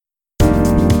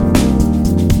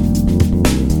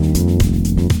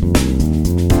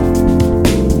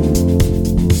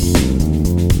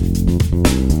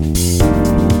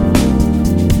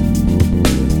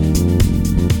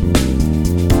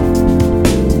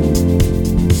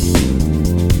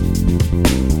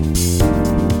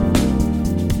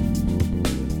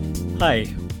Hi,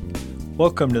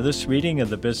 welcome to this reading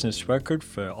of the Business Record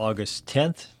for August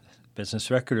 10th. Business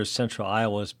Record is Central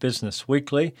Iowa's Business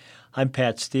Weekly. I'm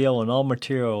Pat Steele, and all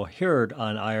material heard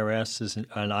on IRIS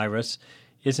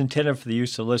is intended for the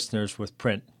use of listeners with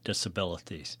print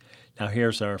disabilities. Now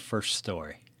here's our first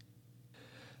story.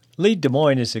 Lead Des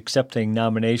Moines is accepting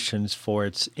nominations for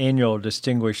its annual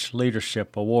Distinguished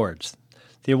Leadership Awards.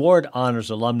 The award honors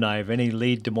alumni of any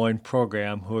Lead Des Moines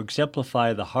program who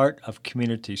exemplify the heart of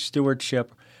community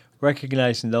stewardship,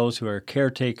 recognizing those who are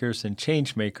caretakers and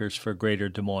changemakers for Greater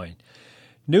Des Moines.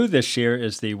 New this year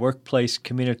is the Workplace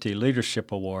Community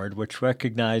Leadership Award, which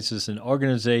recognizes an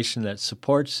organization that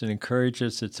supports and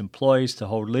encourages its employees to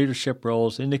hold leadership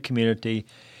roles in the community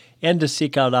and to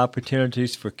seek out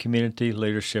opportunities for community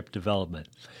leadership development.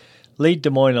 Lead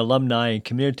Des Moines alumni and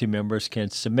community members can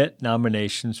submit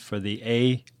nominations for the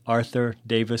A. Arthur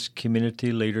Davis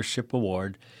Community Leadership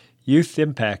Award, Youth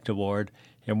Impact Award,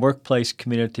 and Workplace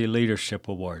Community Leadership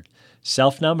Award.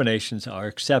 Self-nominations are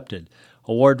accepted.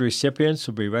 Award recipients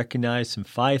will be recognized from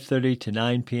 5:30 to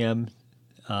 9 p.m.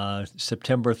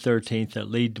 September 13th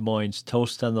at Lead Des Moines'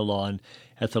 Toast on the Lawn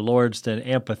at the Lordston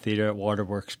Amphitheater at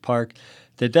Waterworks Park.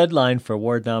 The deadline for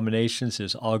award nominations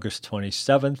is August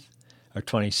 22nd.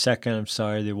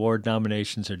 The award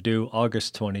nominations are due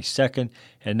August 22nd,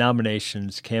 and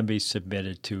nominations can be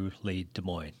submitted to Lead Des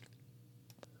Moines.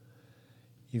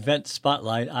 Event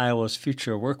Spotlight Iowa's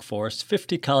Future Workforce.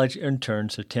 50 college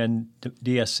interns attend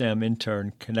DSM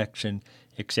Intern Connection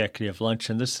Executive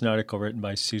Luncheon. This is an article written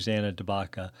by Susanna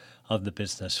DeBaca of the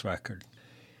Business Record.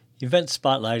 Event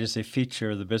Spotlight is a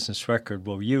feature the Business Record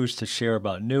will use to share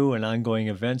about new and ongoing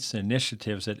events and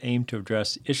initiatives that aim to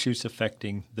address issues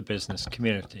affecting the business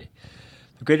community.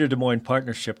 The Greater Des Moines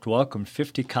Partnership welcomed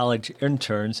 50 college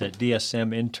interns at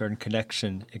DSM Intern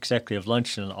Connection Executive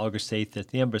Luncheon on August 8th at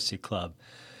the Embassy Club.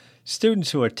 Students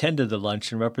who attended the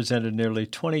luncheon represented nearly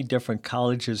 20 different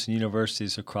colleges and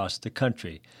universities across the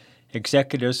country.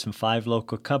 Executives from 5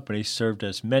 local companies served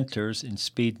as mentors in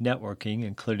speed networking,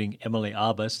 including Emily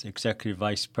Abbas, Executive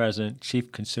Vice President, Chief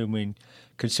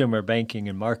Consumer Banking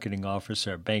and Marketing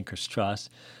Officer at Bankers Trust,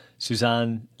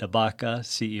 Suzanne DeBaca,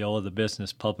 CEO of the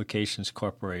Business Publications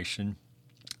Corporation,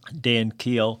 Dan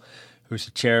Keel, who's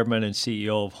the Chairman and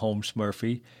CEO of Holmes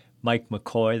Murphy, Mike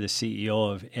McCoy, the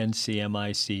CEO of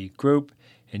NCMIC Group,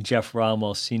 and Jeff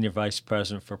Rommel, Senior Vice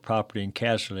President for Property and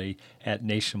Casualty at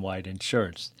Nationwide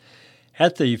Insurance.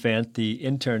 At the event, the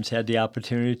interns had the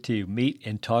opportunity to meet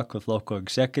and talk with local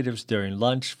executives during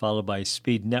lunch, followed by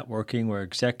speed networking where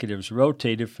executives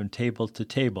rotated from table to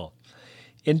table.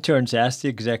 Interns asked the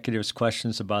executives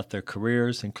questions about their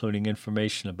careers, including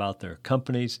information about their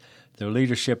companies, their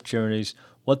leadership journeys,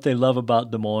 what they love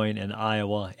about Des Moines and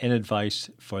Iowa, and advice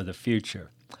for the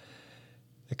future.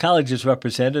 The colleges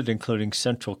represented, including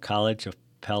Central College of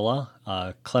Pella,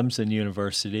 Clemson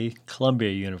University, Columbia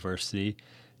University,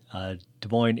 Des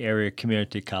Moines Area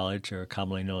Community College, or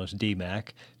commonly known as DMAC,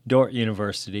 Dordt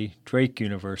University, Drake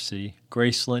University,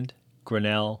 Graceland,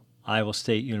 Grinnell, Iowa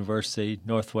State University,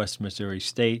 Northwest Missouri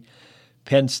State,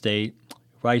 Penn State,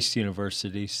 Rice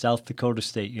University, South Dakota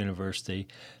State University,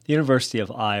 the University of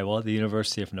Iowa, the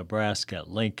University of Nebraska at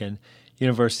Lincoln,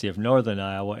 University of Northern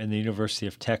Iowa, and the University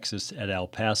of Texas at El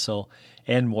Paso,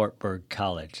 and Wartburg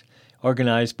College.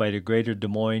 Organized by the Greater Des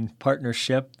Moines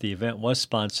Partnership, the event was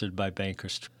sponsored by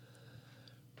Bankers Trust.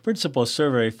 Principal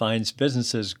survey finds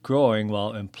businesses growing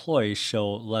while employees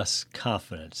show less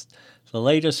confidence. The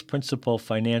latest Principal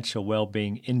Financial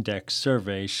Well-Being Index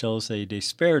survey shows a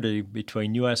disparity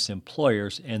between U.S.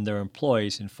 employers and their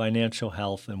employees in financial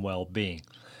health and well-being.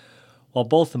 While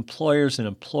both employers and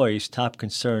employees' top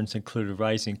concerns included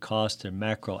rising costs and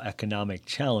macroeconomic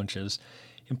challenges,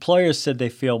 employers said they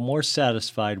feel more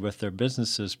satisfied with their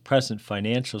business's present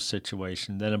financial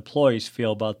situation than employees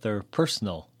feel about their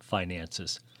personal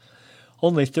finances.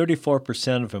 Only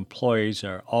 34% of employees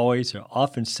are always or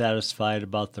often satisfied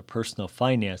about their personal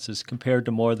finances, compared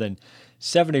to more than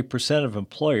 70% of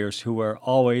employers who are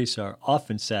always or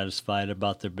often satisfied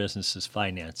about their business's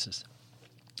finances.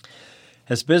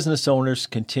 As business owners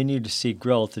continue to see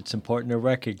growth, it's important to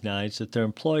recognize that their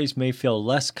employees may feel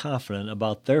less confident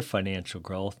about their financial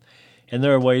growth, and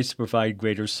there are ways to provide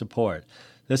greater support.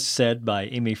 This is said by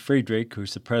Amy Friedrich,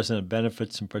 who's the President of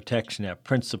Benefits and Protection at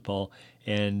Principal,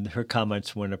 and her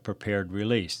comments were in a prepared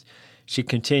release. She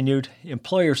continued,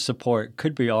 employer support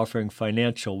could be offering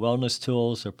financial wellness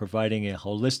tools or providing a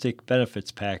holistic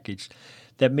benefits package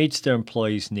that meets their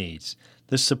employees' needs.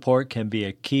 This support can be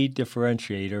a key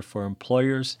differentiator for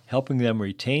employers, helping them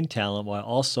retain talent while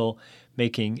also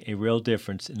making a real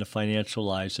difference in the financial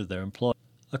lives of their employees.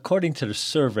 According to the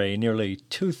survey, nearly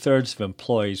two-thirds of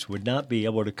employees would not be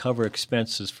able to cover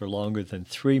expenses for longer than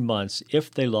 3 months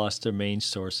if they lost their main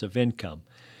source of income.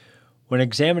 When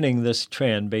examining this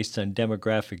trend based on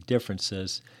demographic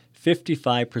differences,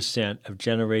 55% of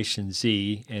Generation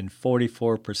Z and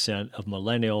 44% of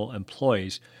millennial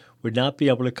employees would not be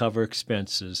able to cover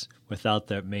expenses without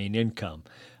their main income.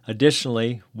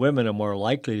 Additionally, women are more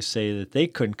likely to say that they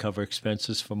couldn't cover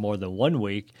expenses for more than 1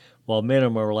 week, while men are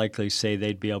more likely to say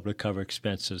they'd be able to cover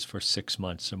expenses for 6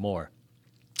 months or more.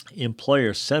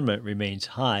 Employer sentiment remains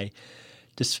high,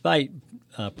 despite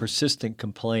persistent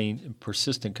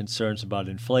concerns about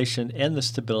inflation and the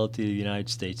stability of the United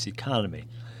States economy.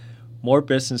 More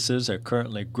businesses are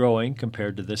currently growing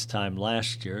compared to this time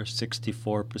last year,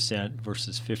 64%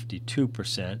 versus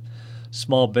 52%.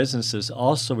 Small businesses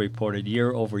also reported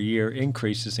year-over-year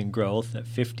increases in growth at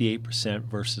 58%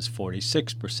 versus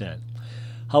 46%.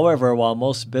 However, while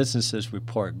most businesses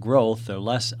report growth, they're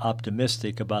less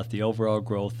optimistic about the overall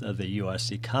growth of the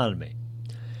U.S. economy.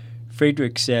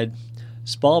 Friedrich said,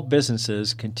 "Small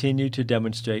businesses continue to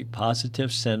demonstrate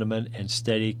positive sentiment and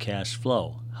steady cash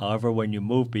flow. However, when you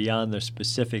move beyond their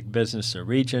specific business or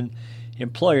region,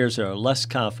 employers are less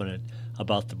confident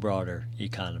about the broader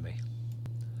economy."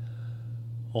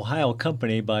 Ohio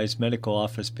company buys medical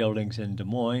office buildings in Des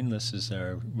Moines. This is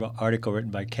an article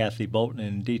written by Kathy Bolton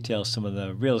and details some of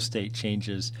the real estate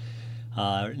changes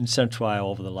in Central Iowa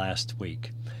over the last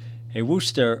week. A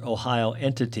Wooster, Ohio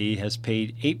entity has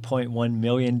paid $8.1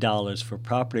 million for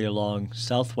property along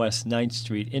Southwest 9th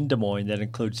Street in Des Moines that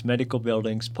includes medical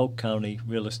buildings, Polk County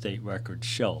real estate records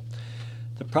show.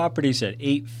 The properties at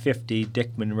 850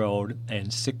 Dickman Road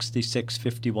and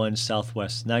 6651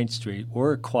 Southwest 9th Street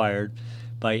were acquired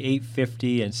by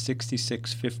 850 and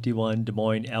 6651 Des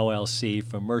Moines LLC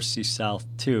from Mercy South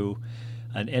II,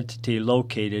 an entity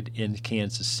located in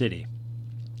Kansas City.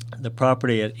 The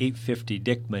property at 850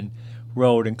 Dickman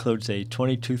Road includes a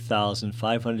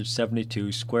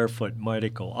 22,572 square foot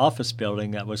medical office building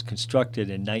that was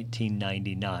constructed in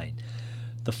 1999.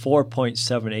 The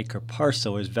 4.7 acre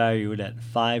parcel is valued at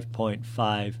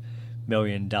 $5.5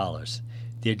 million.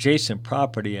 The adjacent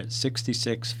property at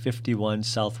 6651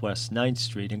 Southwest 9th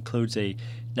Street includes a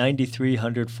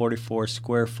 9,344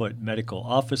 square foot medical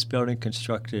office building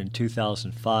constructed in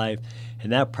 2005,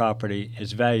 and that property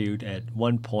is valued at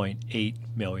 $1.8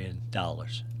 million.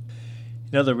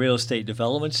 In other real estate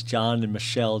developments, John and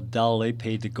Michelle Dowley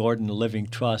paid the Gordon Living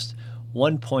Trust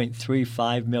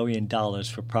 $1.35 million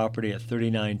for property at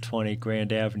 3920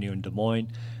 Grand Avenue in Des Moines.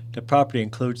 The property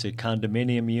includes a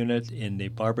condominium unit in the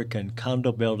Barbican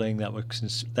condo building that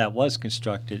was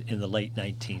constructed in the late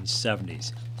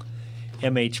 1970s.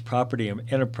 MH Property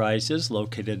Enterprises,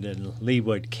 located in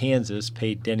Leawood, Kansas,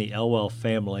 paid Denny Elwell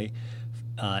Family,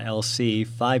 LC,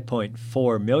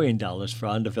 $5.4 million for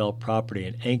undeveloped property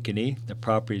in Ankeny. The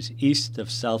property is east of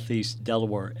Southeast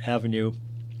Delaware Avenue,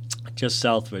 just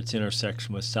south of its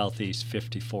intersection with Southeast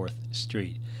 54th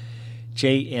Street.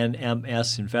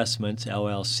 JNMS Investments,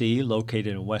 LLC, located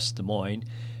in West Des Moines,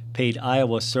 paid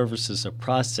Iowa Services of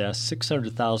Process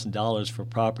 $600,000 for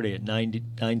property at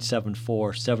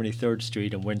 974 73rd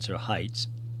Street in Windsor Heights.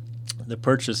 The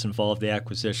purchase involved the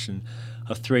acquisition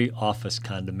of 3 office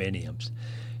condominiums.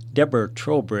 Deborah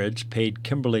Trowbridge paid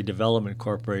Kimberly Development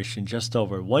Corporation just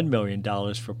over $1 million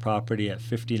for property at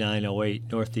 5908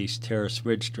 Northeast Terrace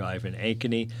Ridge Drive in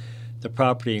Ankeny. The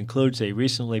property includes a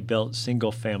recently built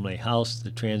single-family house. The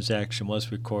transaction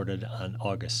was recorded on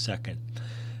August 2nd.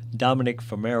 Dominic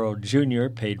Famero Jr.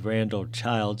 paid Randall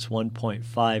Childs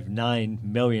 $1.59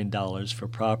 million for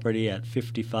property at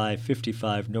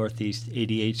 5555 Northeast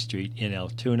 88th Street in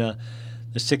Altoona.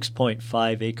 The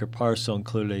 6.5-acre parcel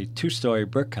included a 2-story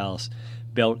brick house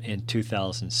built in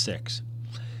 2006.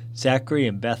 Zachary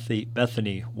and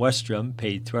Bethany Westrom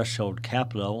paid Threshold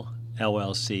Capital,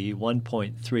 LLC,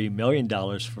 $1.3 million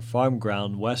for farm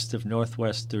ground west of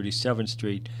Northwest 37th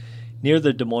Street near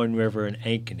the Des Moines River in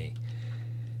Ankeny.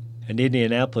 An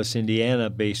Indianapolis,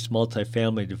 Indiana-based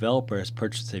multifamily developer has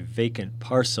purchased a vacant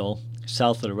parcel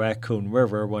south of the Raccoon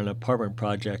River where an apartment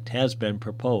project has been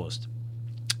proposed.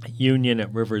 Union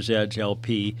at River's Edge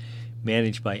LP,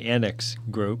 managed by Annex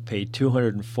Group, paid paid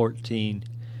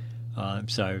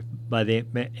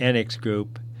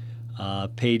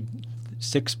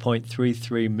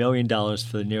 $6.33 million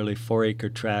for the nearly 4-acre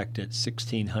tract at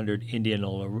 1600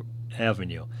 Indianola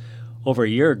Avenue. Over a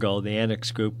year ago, the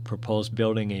Annex Group proposed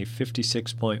building a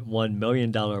 $56.1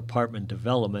 million apartment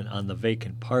development on the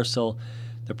vacant parcel.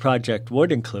 The project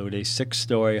would include a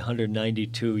 6-story,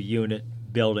 192-unit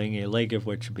building, a leg of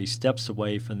which would be steps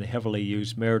away from the heavily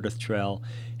used Meredith Trail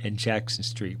and Jackson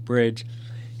Street Bridge.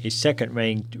 A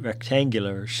second-ranked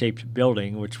rectangular-shaped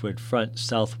building, which would front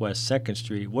Southwest 2nd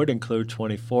Street, would include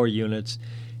 24 units.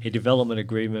 A development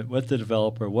agreement with the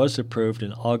developer was approved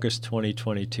in August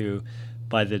 2022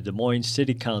 by the Des Moines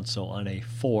City Council on a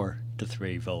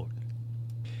 4-3 vote.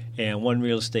 And one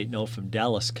real estate note from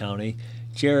Dallas County,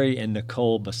 Jerry and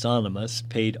Nicole Basanimas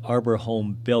paid Arbor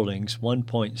Home Buildings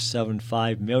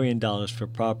 $1.75 million for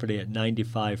property at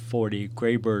 9540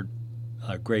 Gray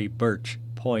Birch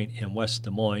Point in West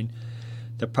Des Moines.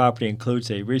 The property includes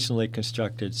a recently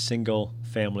constructed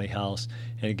single-family house.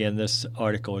 And again, this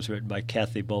article was written by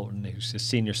Kathy Bolton, who's a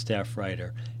senior staff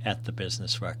writer at the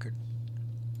Business Record.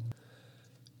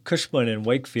 Cushman &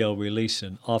 Wakefield released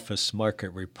an office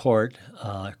market report.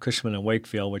 Cushman &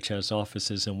 Wakefield, which has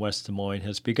offices in West Des Moines,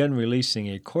 has begun releasing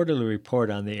a quarterly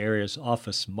report on the area's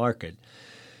office market.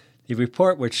 The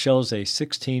report, which shows a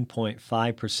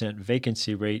 16.5%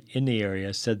 vacancy rate in the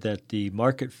area, said that the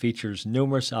market features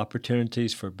numerous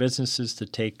opportunities for businesses to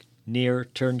take near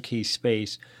turnkey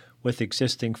space with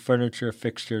existing furniture,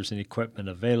 fixtures, and equipment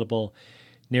available.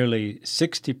 Nearly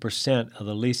 60% of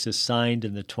the leases signed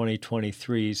in the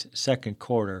 2023's second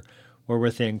quarter were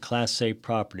within Class A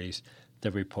properties,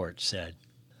 the report said.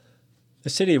 The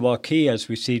City of Waukee has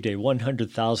received a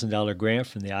 $100,000 grant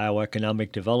from the Iowa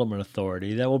Economic Development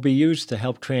Authority that will be used to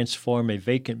help transform a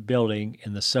vacant building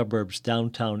in the suburb's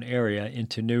downtown area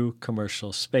into new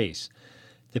commercial space.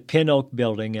 The Pin Oak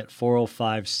building at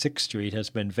 405 6th Street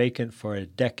has been vacant for a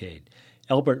decade.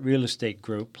 Albert Real Estate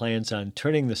Group plans on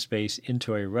turning the space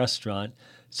into a restaurant,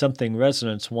 something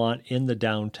residents want in the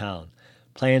downtown.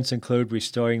 Plans include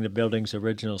restoring the building's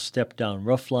original step-down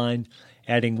roofline,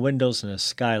 adding windows and a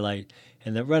skylight,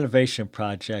 and the renovation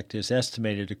project is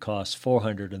estimated to cost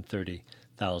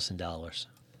 $430,000.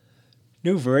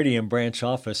 New Veridian branch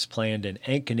office planned in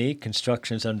Ankeny.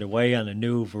 Construction is underway on a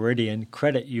new Veridian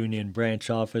Credit Union branch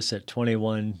office at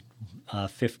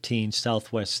 2115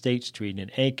 Southwest State Street in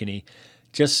Ankeny,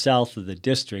 just south of the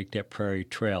district at Prairie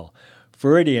Trail.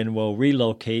 Veridian will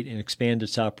relocate and expand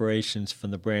its operations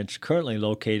from the branch currently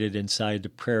located inside the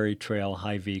Prairie Trail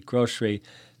Hy-Vee grocery.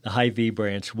 The Hy-Vee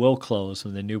branch will close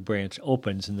when the new branch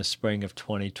opens in the spring of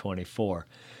 2024.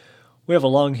 We have a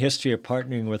long history of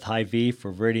partnering with Hy-Vee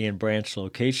for Veridian branch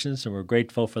locations, and we're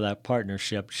grateful for that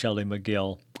partnership, Shelley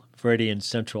McGill, Veridian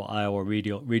Central Iowa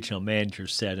Regional Manager,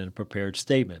 said in a prepared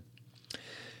statement.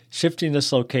 Shifting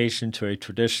this location to a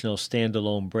traditional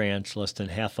standalone branch less than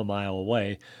half a mile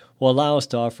away will allow us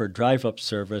to offer drive-up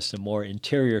service and more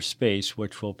interior space,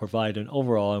 which will provide an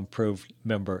overall improved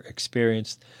member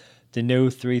experience. The new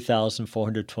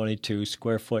 3,422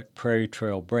 square foot Prairie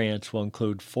Trail branch will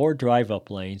include 4 drive-up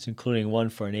lanes, including one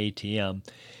for an ATM.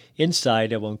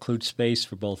 Inside, it will include space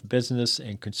for both business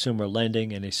and consumer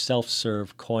lending and a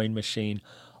self-serve coin machine.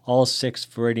 All 6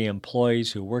 Veridian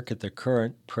employees who work at the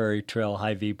current Prairie Trail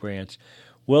Hy-Vee branch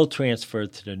will transfer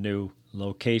to the new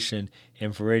location,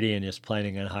 and Veridian is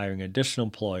planning on hiring additional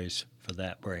employees for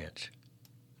that branch.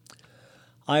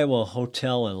 Iowa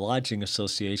Hotel and Lodging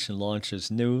Association launches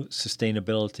new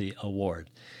Sustainability Award.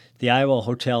 The Iowa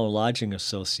Hotel and Lodging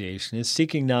Association is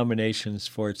seeking nominations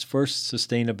for its first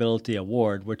Sustainability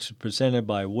Award, which is presented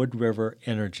by Wood River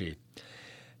Energy.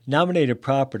 Nominated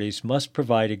properties must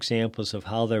provide examples of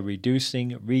how they're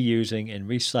reducing, reusing, and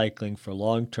recycling for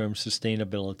long-term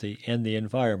sustainability and the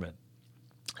environment.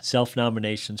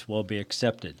 Self-nominations will be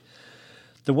accepted.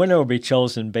 The winner will be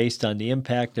chosen based on the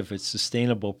impact of its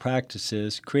sustainable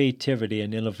practices, creativity,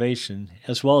 and innovation,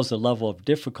 as well as the level of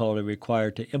difficulty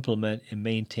required to implement and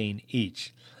maintain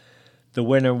each. The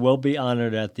winner will be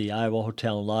honored at the Iowa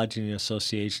Hotel and Lodging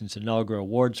Association's inaugural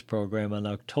awards program on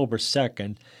October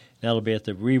 2nd. That'll be at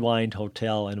the Rewind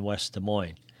Hotel in West Des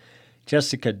Moines.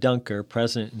 Jessica Dunker,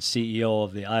 President and CEO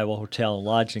of the Iowa Hotel and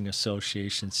Lodging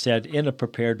Association, said in a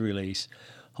prepared release,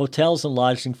 "Hotels and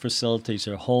lodging facilities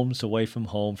are homes away from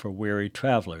home for weary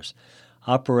travelers.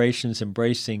 Operations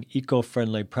embracing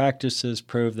eco-friendly practices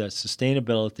prove that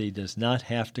sustainability does not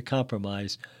have to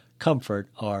compromise comfort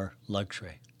or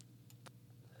luxury."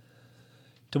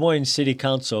 Des Moines City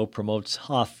Council promotes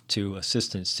Hoff to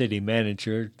Assistant City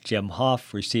Manager. Jim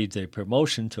Hoff received a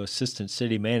promotion to Assistant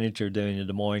City Manager during the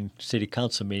Des Moines City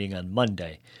Council meeting on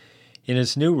Monday. In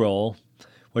his new role,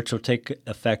 which will take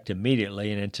effect immediately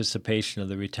in anticipation of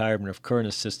the retirement of current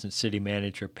Assistant City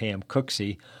Manager Pam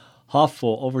Cooksey, Hoff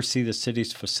will oversee the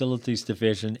city's Facilities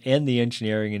Division and the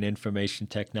Engineering and Information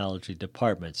Technology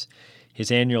departments.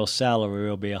 His annual salary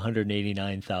will be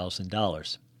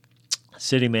 $189,000.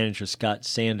 City Manager Scott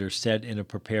Sanders said in a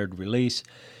prepared release,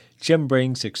 "Jim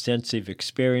brings extensive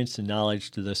experience and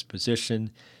knowledge to this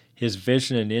position. His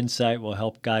vision and insight will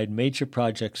help guide major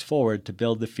projects forward to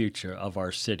build the future of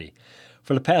our city.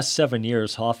 For the past 7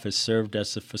 years, Hoff has served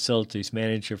as the facilities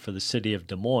manager for the city of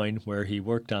Des Moines, where he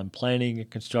worked on planning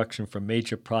and construction for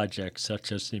major projects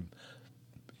such as the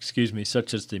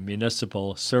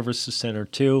Municipal Services Center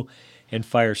 2 and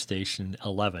Fire Station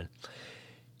 11.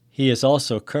 He is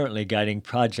also currently guiding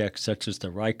projects such as the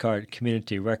Reichart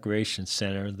Community Recreation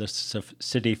Center, the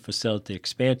City Facility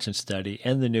Expansion Study,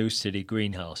 and the new City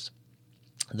Greenhouse.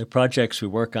 The projects we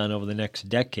work on over the next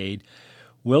decade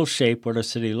will shape what our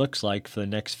city looks like for the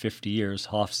next 50 years,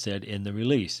 Hoff said in the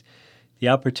release. The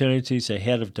opportunities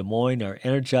ahead of Des Moines are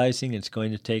energizing, and it's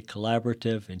going to take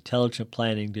collaborative, intelligent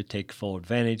planning to take full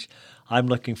advantage. I'm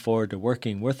looking forward to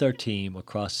working with our team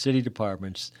across city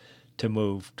departments to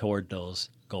move toward those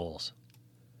goals.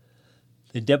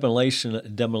 The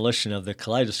demolition of the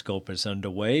Kaleidoscope is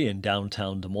underway in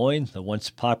downtown Des Moines. The once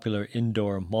popular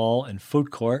indoor mall and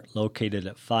food court located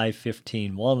at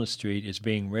 515 Walnut Street is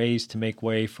being raised to make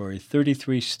way for a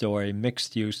 33-story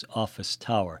mixed-use office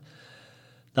tower.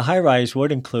 The high-rise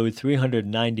would include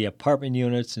 390 apartment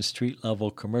units and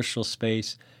street-level commercial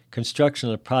space. Construction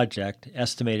of the project,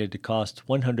 estimated to cost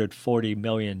 $140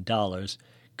 million,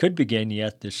 could begin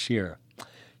yet this year.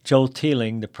 Joel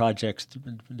Teeling, the project's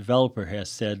developer,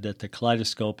 has said that the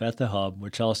Kaleidoscope at the Hub,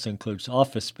 which also includes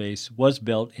office space, was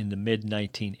built in the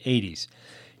mid-1980s.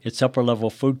 Its upper-level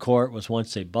food court was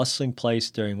once a bustling place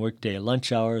during weekday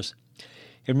lunch hours.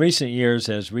 In recent years,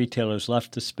 as retailers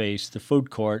left the space, the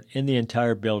food court in the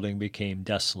entire building became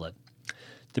desolate.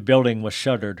 The building was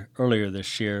shuttered earlier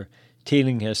this year.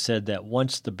 Teeling has said that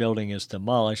once the building is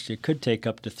demolished, it could take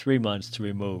up to 3 months to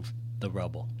remove the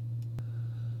rubble.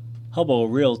 Hubble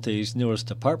Realty's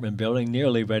newest apartment building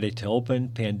nearly ready to open.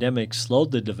 Pandemic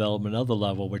slowed the development of the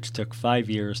level, which took 5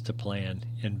 years to plan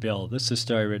and build. This is a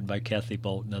story written by Kathy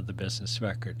Bolton of the Business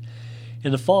Record.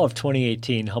 In the fall of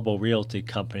 2018, Hubble Realty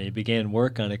Company began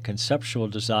work on a conceptual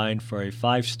design for a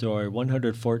 5-story,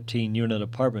 114-unit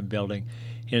apartment building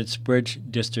in its Bridge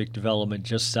District development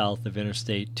just south of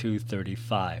Interstate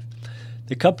 235.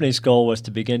 The company's goal was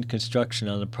to begin construction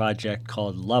on a project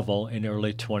called Level in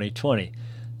early 2020.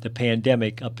 The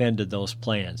pandemic upended those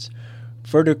plans.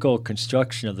 Vertical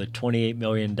construction of the $28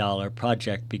 million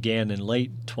project began in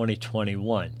late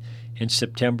 2021. In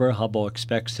September, Hubble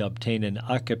expects to obtain an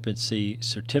occupancy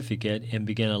certificate and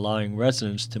begin allowing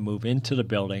residents to move into the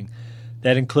building.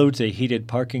 That includes a heated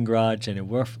parking garage and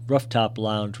a rooftop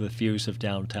lounge with views of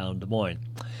downtown Des Moines.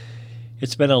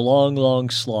 It's been a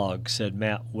long slog, said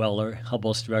Matt Weller,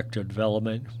 Hubble's Director of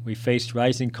Development. We faced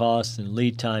rising costs and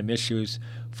lead time issues.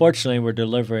 Fortunately, we're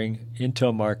delivering into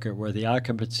a market where the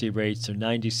occupancy rates are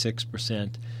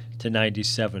 96% to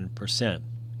 97%.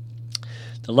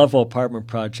 The Level apartment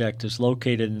project is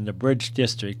located in the Bridge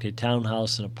District, a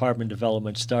townhouse and apartment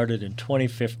development started in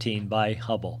 2015 by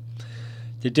Hubble.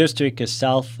 The district is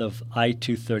south of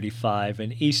I-235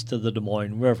 and east of the Des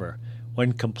Moines River.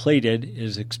 When completed, it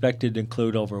is expected to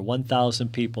include over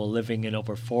 1,000 people living in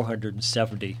over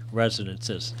 470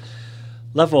 residences.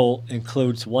 Level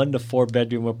includes 1 to 4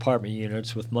 bedroom apartment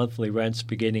units with monthly rents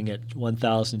beginning at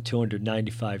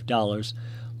 $1,295.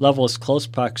 Level's close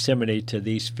proximity to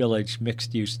the East Village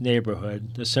mixed-use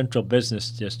neighborhood, the central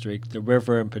business district, the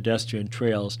river, and pedestrian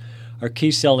trails are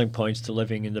key selling points to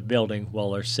living in the building,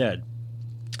 Weller said.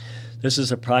 This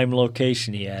is a prime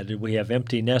location, he added. We have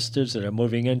empty nesters that are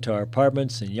moving into our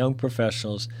apartments and young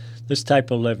professionals. This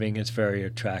type of living is very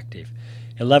attractive.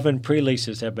 11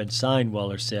 pre-leases have been signed,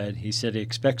 Weller said. He said he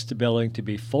expects the building to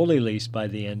be fully leased by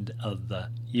the end of the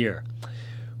year.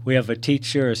 We have a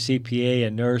teacher, a CPA, a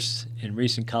nurse, and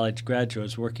recent college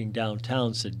graduates working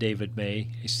downtown, said David May,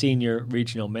 a senior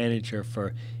regional manager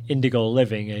for Indigo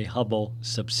Living, a Hubble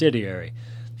subsidiary.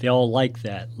 They all like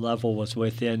that. Level was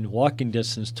within walking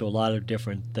distance to a lot of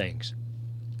different things.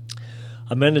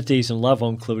 Amenities in Level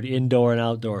include indoor and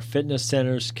outdoor fitness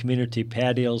centers, community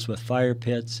patios with fire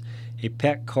pits, a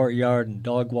pet courtyard and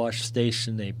dog wash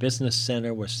station, a business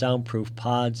center with soundproof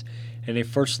pods, and a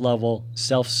first-level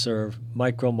self-serve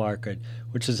micro-market,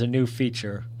 which is a new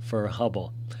feature for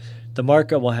Hubble. The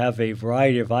market will have a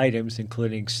variety of items,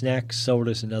 including snacks,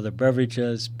 sodas, and other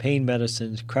beverages, pain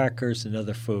medicines, crackers, and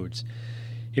other foods.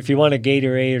 If you want a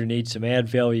Gatorade or need some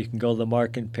Advil, you can go to the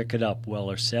market and pick it up,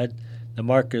 Weller said. The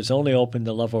market is only open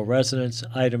to Level residents.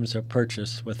 Items are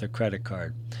purchased with a credit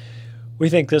card. We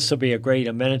think this will be a great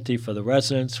amenity for the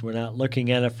residents. We're not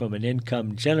looking at it from an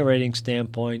income-generating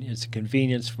standpoint. It's a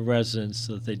convenience for residents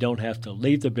so that they don't have to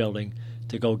leave the building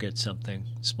to go get something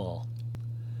small.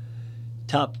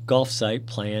 Top golf site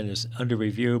plan is under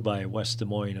review by West Des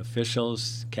Moines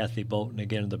officials. Kathy Bolton,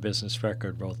 again of the Business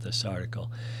Record, wrote this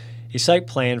article. A site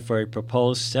plan for a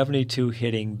proposed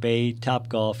 72-hitting bay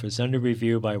Topgolf is under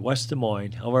review by West Des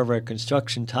Moines. However, a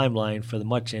construction timeline for the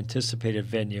much-anticipated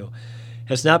venue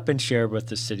has not been shared with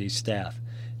the city staff.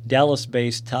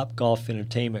 Dallas-based Topgolf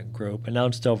Entertainment Group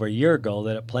announced over a year ago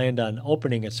that it planned on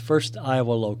opening its first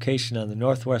Iowa location on the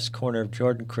northwest corner of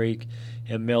Jordan Creek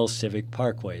and Mills Civic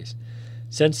Parkways.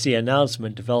 Since the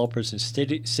announcement, developers and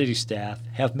city staff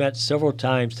have met several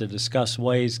times to discuss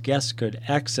ways guests could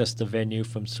access the venue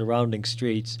from surrounding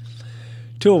streets,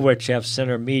 two of which have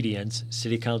center medians,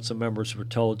 city council members were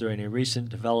told during a recent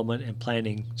development and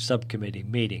planning subcommittee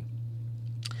meeting.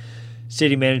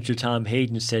 City Manager Tom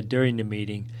Hayden said during the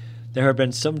meeting, "There have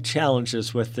been some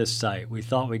challenges with this site. We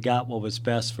thought we got what was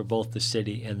best for both the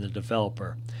city and the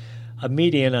developer. A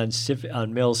median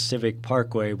on Mills Civic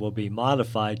Parkway will be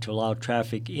modified to allow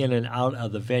traffic in and out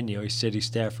of the venue," a city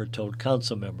staffer told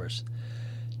council members.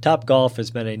 Topgolf has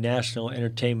been a national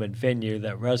entertainment venue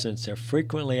that residents have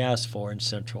frequently asked for in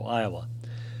central Iowa.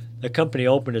 The company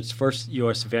opened its first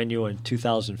U.S. venue in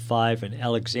 2005 in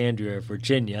Alexandria,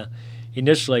 Virginia.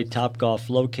 Initially, Topgolf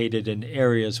located in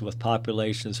areas with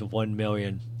populations of 1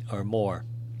 million or more.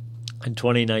 In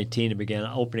 2019, it began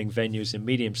opening venues in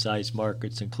medium-sized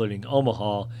markets, including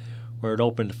Omaha, where it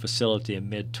opened a facility in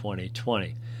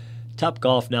mid-2020.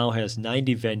 Topgolf now has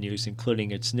 90 venues,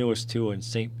 including its newest two in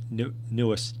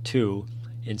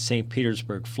St.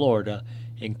 Petersburg, Florida,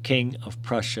 and King of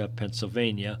Prussia,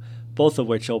 Pennsylvania, both of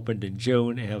which opened in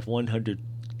June and have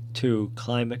 102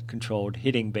 climate-controlled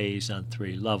hitting bays on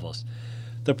 3 levels.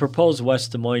 The proposed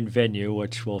West Des Moines venue,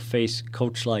 which will face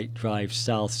Coachlight Drive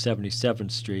South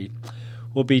 77th Street,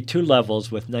 will be 2 levels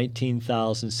with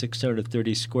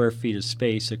 19,630 square feet of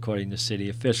space, according to city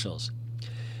officials.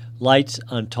 Lights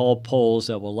on tall poles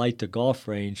that will light the golf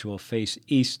range will face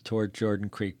east toward Jordan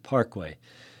Creek Parkway.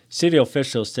 City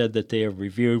officials said that they have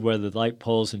reviewed whether light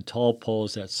poles and tall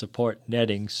poles that support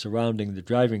netting surrounding the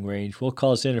driving range will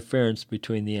cause interference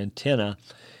between the antenna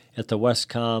at the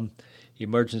Westcom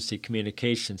Emergency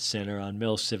Communications Center on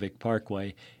Mills Civic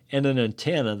Parkway and an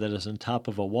antenna that is on top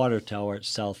of a water tower at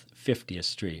South 50th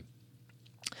Street.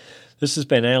 This has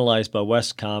been analyzed by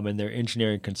Westcom, and their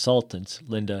engineering consultants,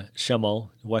 Linda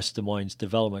Schemmel, West Des Moines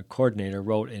Development Coordinator,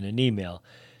 wrote in an email.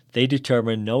 They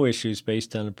determined no issues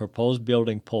based on the proposed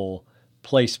building pole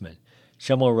placement.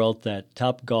 Schemmel wrote that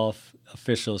Topgolf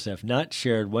officials have not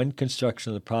shared when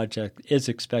construction of the project is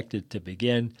expected to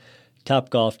begin.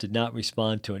 Topgolf did not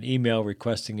respond to an email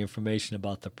requesting information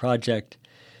about the project.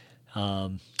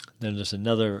 Then there's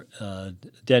another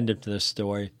addendum to this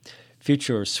story.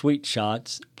 Future of Sweet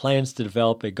Shots plans to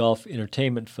develop a golf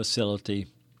entertainment facility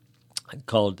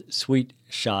called Sweet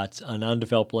Shots on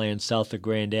undeveloped land south of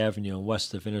Grand Avenue and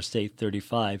west of Interstate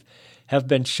 35 have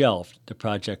been shelved, the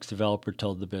project's developer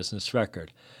told the Business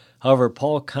Record. However,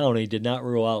 Paul County did not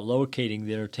rule out locating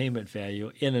the entertainment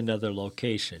venue in another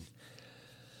location.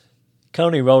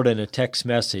 County wrote in a text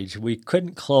message, "We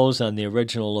couldn't close on the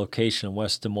original location in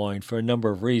West Des Moines for a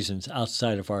number of reasons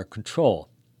outside of our control."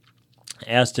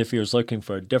 Asked if he was looking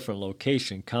for a different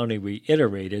location, County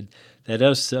reiterated that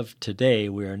as of today,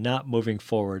 we are not moving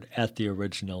forward at the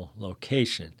original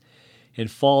location. In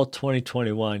fall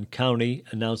 2021, County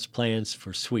announced plans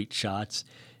for Sweet Shots,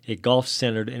 a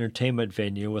golf-centered entertainment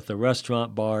venue with a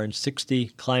restaurant, bar, and 60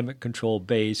 climate-controlled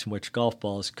bays in which golf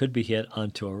balls could be hit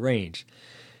onto a range.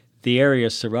 The area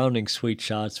surrounding Sweet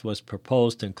Shots was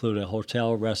proposed to include a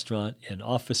hotel, restaurant, and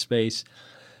office space.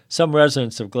 Some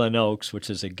residents of Glen Oaks,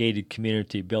 which is a gated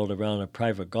community built around a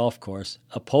private golf course,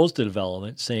 opposed the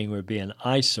development, saying it would be an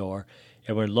eyesore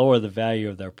and would lower the value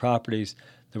of their properties.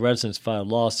 The residents filed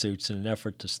lawsuits in an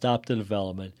effort to stop the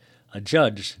development. A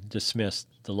judge dismissed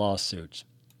the lawsuits.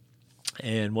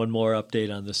 And one more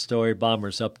update on this story,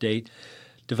 Bombers Update.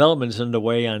 Development is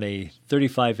underway on a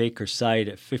 35-acre site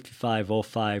at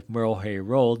 5505 Merle Hay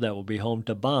Road that will be home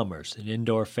to Bombers, an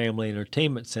indoor family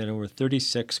entertainment center with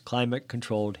 36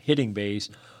 climate-controlled hitting bays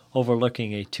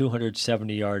overlooking a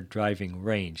 270-yard driving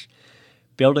range.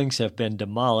 Buildings have been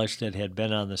demolished that had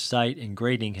been on the site, and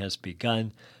grading has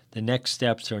begun. The next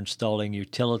steps are installing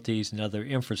utilities and other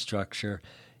infrastructure.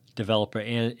 Developer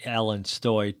Alan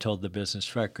Stoy told the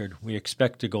Business Record, "We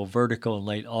expect to go vertical in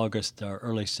late August or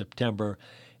early September,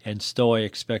 and Stoy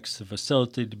expects the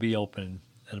facility to be open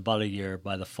in about a year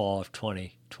by the fall of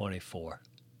 2024.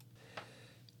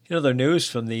 In other news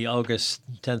from the August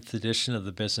 10th edition of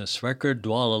the Business Record,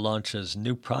 Dwolla launches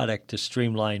new product to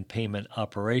streamline payment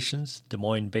operations. Des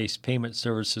Moines-based payment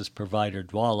services provider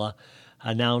Dwolla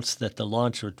announced that the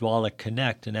launch of Dwolla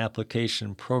Connect, an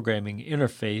application programming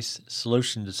interface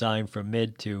solution designed for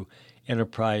mid to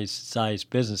enterprise-sized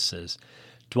businesses.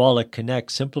 Dwala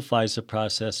Connect simplifies the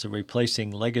process of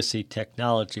replacing legacy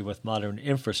technology with modern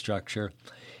infrastructure,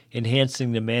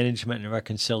 enhancing the management and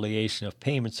reconciliation of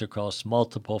payments across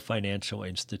multiple financial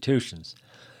institutions.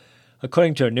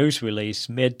 According to a news release,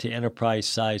 mid to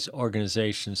enterprise-sized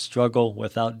organizations struggle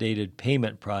with outdated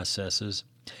payment processes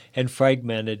and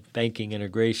fragmented banking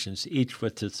integrations, each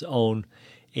with its own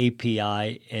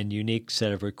API and unique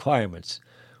set of requirements.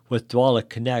 With Dwala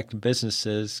Connect,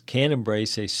 businesses can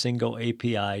embrace a single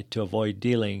API to avoid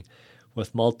dealing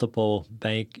with multiple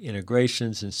bank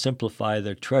integrations and simplify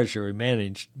their treasury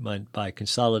management by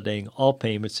consolidating all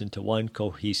payments into one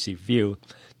cohesive view,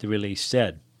 the release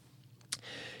said.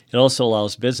 It also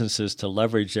allows businesses to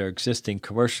leverage their existing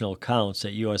commercial accounts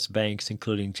at U.S. banks,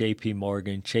 including J.P.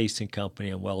 Morgan, Chase & Company,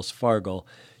 and Wells Fargo,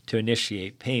 to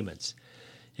initiate payments.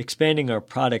 Expanding our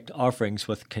product offerings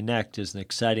with Connect is an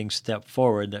exciting step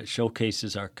forward that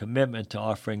showcases our commitment to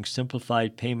offering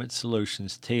simplified payment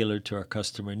solutions tailored to our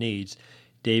customer needs,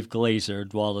 Dave Glazer,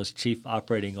 Dwala's Chief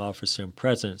Operating Officer and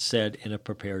President, said in a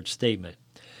prepared statement.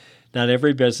 Not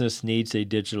every business needs a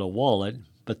digital wallet,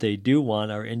 but they do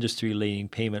want our industry-leading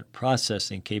payment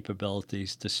processing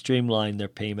capabilities to streamline their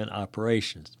payment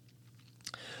operations.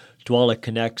 Dwala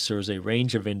Connect serves a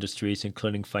range of industries,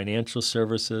 including financial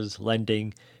services,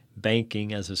 lending,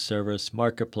 banking as a service,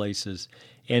 marketplaces,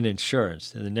 and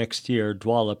insurance. In the next year,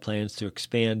 Dwala plans to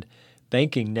expand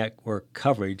banking network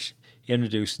coverage,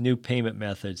 introduce new payment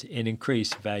methods, and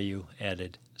increase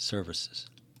value-added services.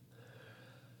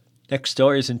 Next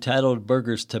story is entitled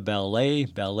Burgers to Ballet.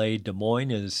 Ballet Des Moines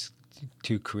is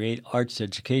to create arts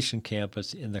education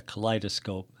campus in the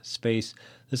Kaleidoscope space.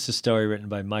 This is a story written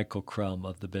by Michael Crum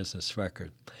of the Business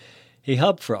Record. A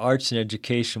hub for arts and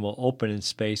education will open in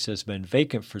space has been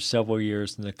vacant for several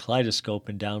years in the Kaleidoscope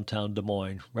in downtown Des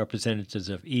Moines, representatives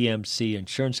of EMC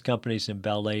insurance companies and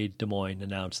Ballet Des Moines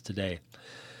announced today.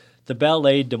 The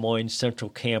Ballet Des Moines Central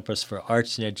Campus for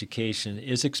Arts and Education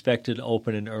is expected to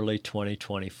open in early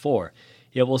 2024.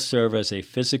 It will serve as a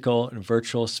physical and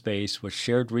virtual space with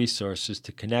shared resources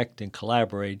to connect and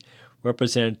collaborate,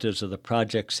 representatives of the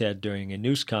project said during a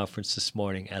news conference this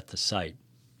morning at the site.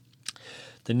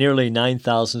 The nearly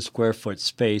 9,000 square foot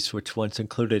space, which once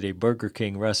included a Burger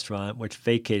King restaurant, which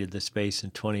vacated the space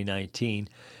in 2019,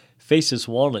 faces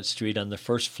Walnut Street on the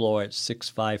first floor at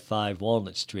 655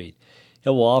 Walnut Street. It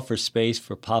will offer space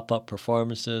for pop-up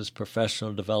performances,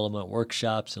 professional development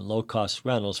workshops, and low-cost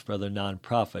rentals for other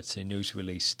nonprofits, a news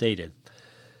release stated.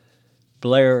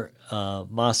 Blair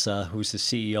Massa, who's the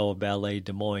CEO of Ballet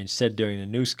Des Moines, said during the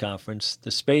news conference, the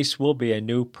space will be a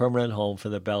new permanent home for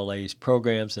the ballet's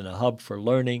programs and a hub for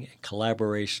learning and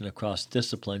collaboration across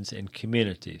disciplines and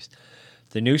communities.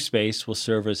 The new space will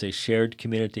serve as a shared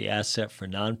community asset for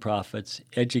nonprofits,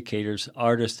 educators,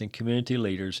 artists, and community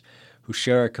leaders who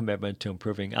share a commitment to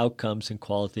improving outcomes and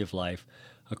quality of life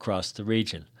across the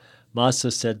region.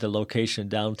 Massa said the location in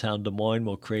downtown Des Moines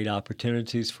will create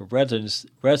opportunities for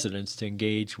residents to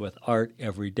engage with art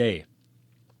every day.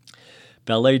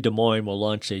 Ballet Des Moines will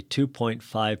launch a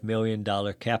 $2.5 million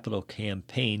capital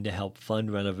campaign to help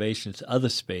fund renovations of the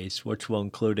space, which will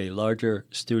include a larger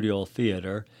studio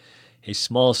theater, a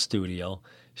small studio,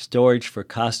 storage for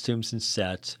costumes and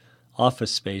sets,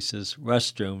 office spaces,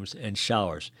 restrooms, and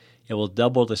showers. It will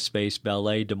double the space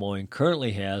Ballet Des Moines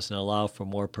currently has and allow for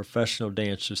more professional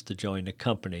dancers to join the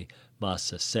company,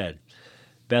 Massa said.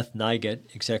 Beth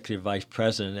Nygett, Executive Vice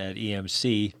President at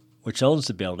EMC, which owns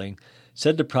the building,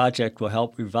 said the project will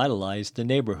help revitalize the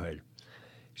neighborhood.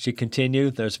 She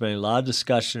continued, there's been a lot of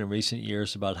discussion in recent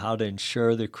years about how to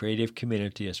ensure the creative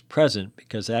community is present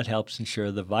because that helps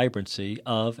ensure the vibrancy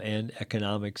of and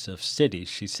economics of cities,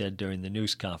 she said during the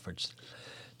news conference.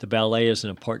 The ballet is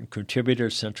an important contributor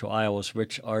to Central Iowa's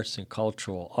rich arts and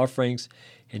cultural offerings,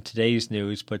 and today's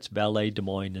news puts Ballet Des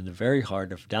Moines in the very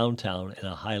heart of downtown in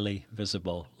a highly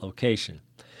visible location.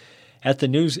 As the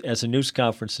news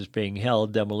conference is being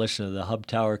held, demolition of the hub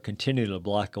tower continued a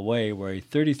block away where a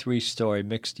 33-story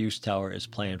mixed-use tower is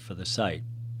planned for the site.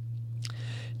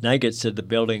 Nygett said the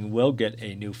building will get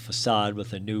a new facade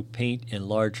with a new paint and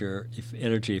larger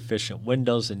energy-efficient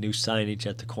windows and new signage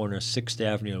at the corner of 6th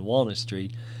Avenue and Walnut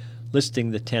Street, listing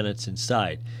the tenants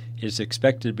inside. It is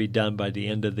expected to be done by the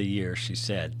end of the year, she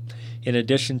said. In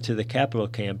addition to the capital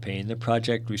campaign, the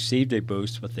project received a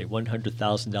boost with a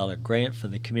 $100,000 grant from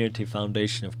the Community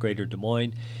Foundation of Greater Des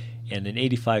Moines and an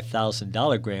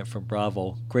 $85,000 grant from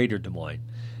Bravo Greater Des Moines.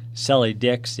 Sally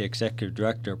Dix, the executive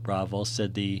director of Bravo,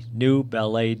 said the new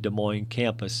Ballet Des Moines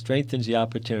campus strengthens the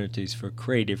opportunities for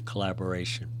creative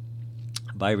collaboration.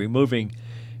 By removing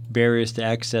barriers to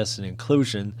access and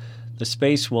inclusion, The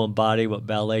space will embody what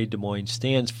Ballet Des Moines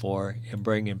stands for and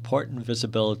bring important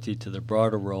visibility to the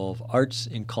broader role of arts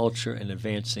and culture in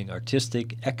advancing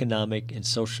artistic, economic, and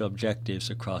social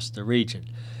objectives across the region.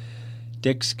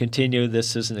 Dix continued,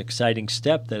 "This is an exciting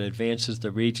step that advances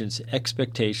the region's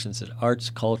expectations that arts,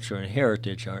 culture, and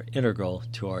heritage are integral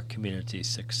to our community's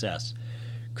success."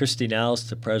 Christy Niles,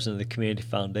 the president of the Community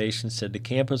Foundation, said the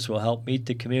campus will help meet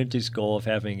the community's goal of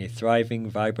having a thriving,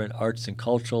 vibrant arts and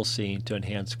cultural scene to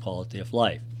enhance quality of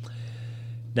life.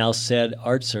 Niles said,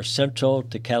 "Arts are central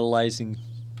to catalyzing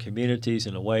communities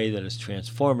in a way that is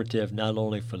transformative not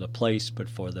only for the place but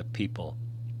for the people."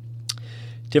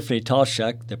 Tiffany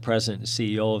Talchuk, the president and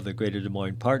CEO of the Greater Des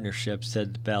Moines Partnership,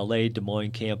 said the Ballet Des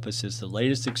Moines campus is the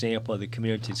latest example of the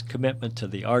community's commitment to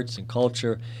the arts and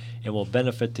culture and will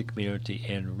benefit the community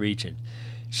and region.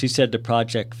 She said the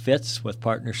project fits with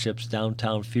Partnership's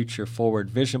Downtown Future Forward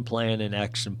Vision Plan and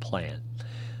Action Plan.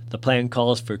 The plan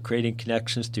calls for creating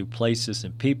connections to places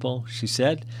and people. She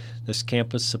said, "This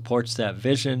campus supports that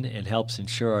vision and helps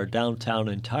ensure our downtown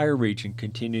and entire region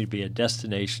continue to be a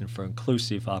destination for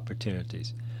inclusive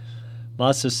opportunities."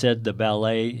 Massa said the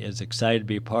ballet is excited to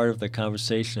be a part of the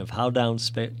conversation of how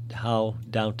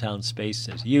downtown space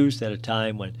is used at a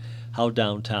time when how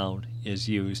downtown is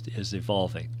used is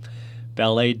evolving.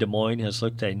 Ballet Des Moines has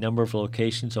looked at a number of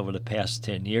locations over the past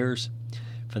 10 years.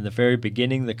 From the very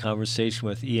beginning, the conversation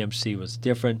with EMC was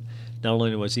different. Not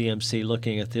only was EMC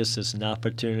looking at this as an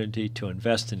opportunity to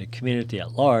invest in the community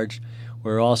at large,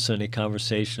 we're also in a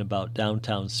conversation about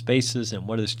downtown spaces and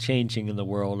what is changing in the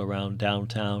world around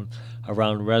downtown,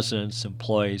 around residents,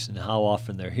 employees, and how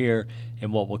often they're here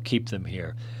and what will keep them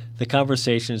here. The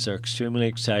conversations are extremely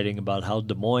exciting about how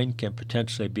Des Moines can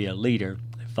potentially be a leader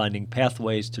in finding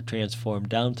pathways to transform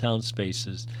downtown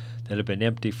spaces that have been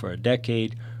empty for a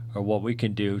decade, or what we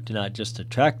can do to not just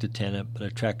attract a tenant, but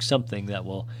attract something that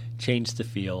will change the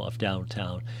feel of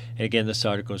downtown. And again, this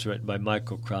article is written by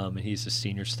Michael Crum, and he's a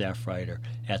senior staff writer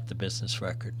at the Business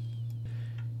Record.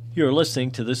 You're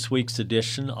listening to this week's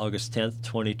edition, August 10th,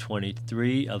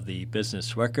 2023, of the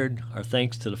Business Record. Our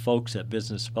thanks to the folks at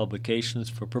Business Publications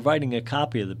for providing a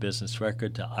copy of the Business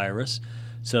Record to Iris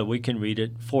so that we can read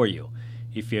it for you.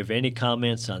 If you have any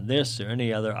comments on this or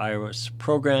any other IRIS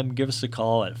program, give us a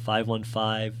call at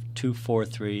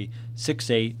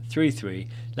 515-243-6833.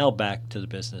 Now back to the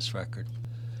Business Record.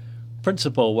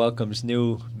 Principal welcomes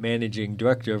new Managing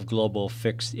Director of Global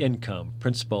Fixed Income.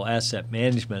 Principal Asset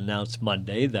Management announced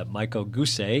Monday that Michael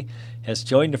Gousset has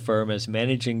joined the firm as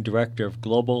Managing Director of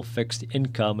Global Fixed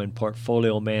Income and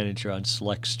Portfolio Manager on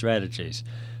select strategies.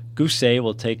 Gousset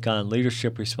will take on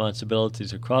leadership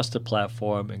responsibilities across the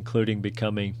platform, including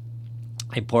becoming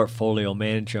a portfolio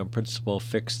manager on principal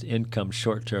fixed income,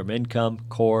 short-term income,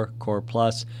 core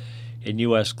plus, and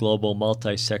U.S. global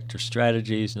multi-sector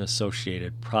strategies and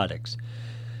associated products.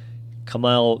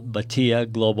 Kamal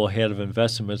Bhatia, Global Head of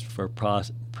Investments for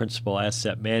Principal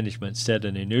Asset Management, said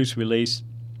in a news release,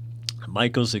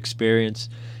 "Michael's experience,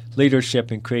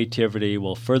 leadership, and creativity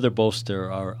will further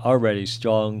bolster our already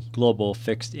strong global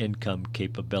fixed income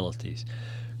capabilities."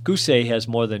 Gousset has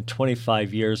more than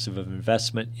 25 years of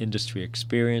investment industry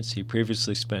experience. He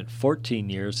previously spent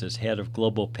 14 years as head of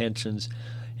global pensions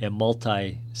and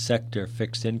multi-sector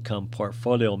fixed income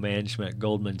portfolio management at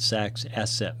Goldman Sachs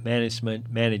Asset Management.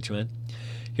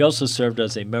 He also served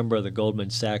as a member of the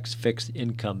Goldman Sachs Fixed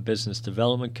Income Business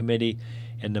Development Committee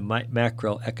and the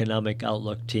Macroeconomic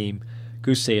Outlook team.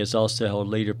 Gousset has also held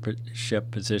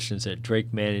leadership positions at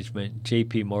Drake Management,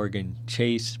 J.P. Morgan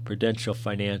Chase, Prudential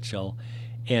Financial,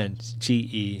 and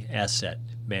GE Asset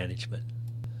Management.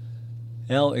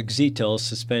 El Éxito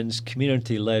suspends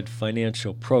community-led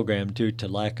financial program due to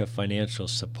lack of financial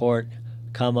support.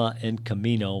 Cama en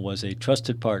Camino was a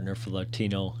trusted partner for the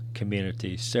Latino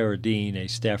community. Sarah Dean, a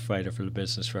staff writer for the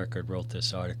Business Record, wrote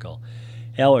this article.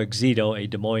 El Éxito, a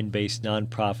Des Moines-based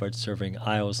nonprofit serving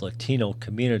Iowa's Latino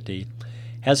community,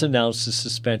 has announced the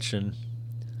suspension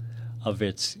of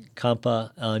its Campa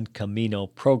en Camino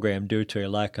program due to a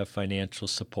lack of financial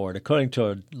support, according to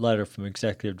a letter from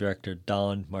Executive Director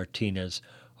Don Martinez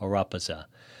Arapaza.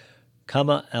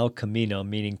 Cama el Camino,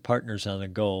 meaning Partners on the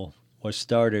Go, was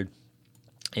started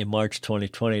in March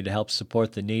 2020 to help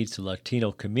support the needs of the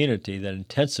Latino community that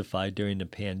intensified during the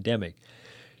pandemic.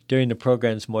 During the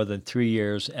program's more than 3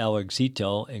 years, El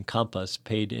Éxito and Compass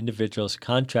paid individuals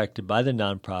contracted by the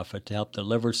nonprofit to help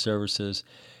deliver services,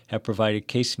 have provided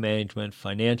case management,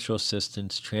 financial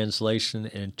assistance, translation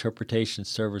and interpretation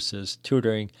services,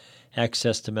 tutoring,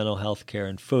 access to mental health care,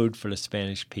 and food for the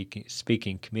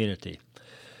Spanish-speaking community.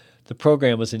 The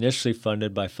program was initially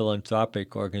funded by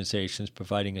philanthropic organizations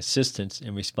providing assistance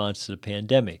in response to the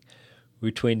pandemic.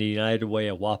 Between the United Way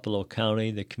of Wapello County,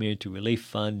 the Community Relief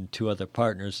Fund, and two other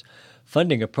partners,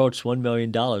 funding approached $1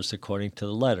 million, according to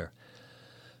the letter.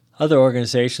 Other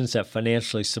organizations that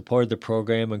financially supported the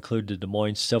program include the Des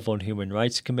Moines Civil and Human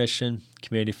Rights Commission,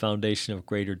 Community Foundation of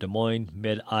Greater Des Moines,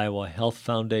 Mid-Iowa Health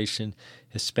Foundation,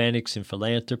 Hispanics in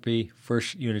Philanthropy,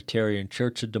 First Unitarian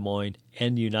Church of Des Moines,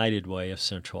 and United Way of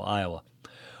Central Iowa.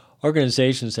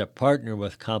 Organizations that partner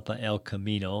with Campa El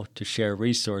Camino to share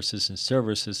resources and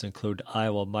services include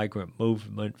Iowa Migrant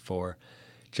Movement for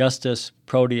Justice,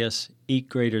 Proteus, Eat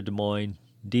Greater Des Moines,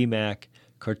 DMAC,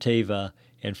 Corteva,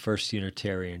 and First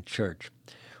Unitarian Church.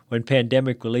 When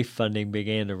pandemic relief funding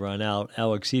began to run out,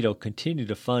 Alexito continued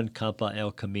to fund Campa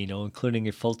El Camino, including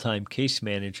a full-time case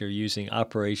manager using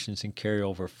operations and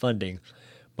carryover funding,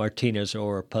 Martinez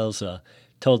Oropelza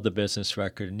told the Business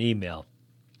Record in email.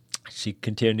 She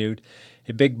continued,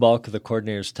 a big bulk of the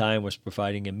coordinator's time was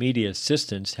providing immediate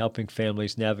assistance, helping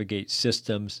families navigate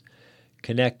systems,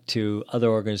 connect to other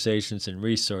organizations and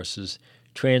resources,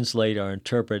 translate or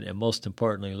interpret, and most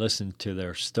importantly, listen to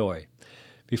their story.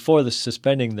 Before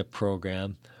suspending the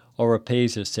program,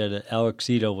 Oropeza said that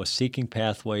Alexito was seeking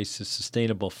pathways to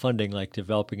sustainable funding like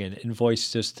developing an invoice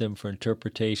system for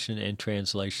interpretation and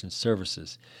translation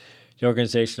services. The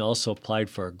organization also applied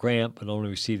for a grant but only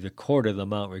received a quarter of the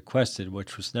amount requested,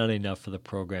 which was not enough for the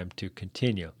program to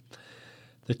continue.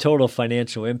 The total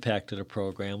financial impact of the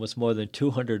program was more than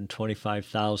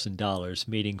 $225,000,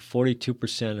 meeting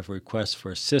 42% of requests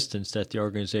for assistance that the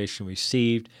organization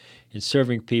received in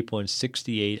serving people in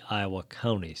 68 Iowa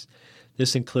counties.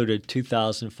 This included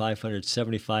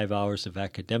 2,575 hours of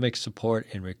academic support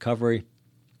and recovery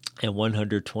and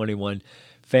 121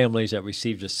 families that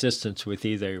received assistance with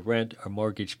either a rent or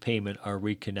mortgage payment or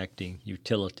reconnecting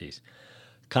utilities.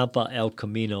 Campa El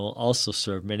Camino also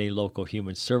served many local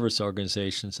human service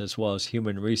organizations as well as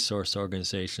human resource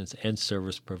organizations and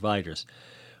service providers.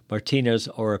 Martinez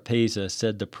Oropeza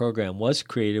said the program was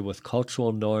created with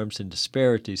cultural norms and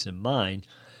disparities in mind,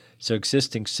 so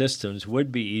existing systems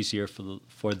would be easier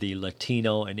for the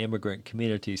Latino and immigrant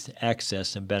communities to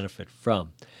access and benefit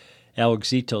from.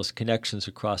 Alexito's connections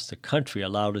across the country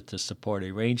allowed it to support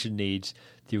a range of needs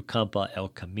through Campa El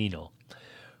Camino.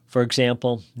 For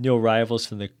example, new arrivals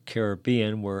from the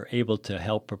Caribbean were able to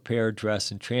help prepare, dress,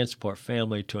 and transport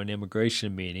family to an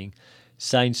immigration meeting,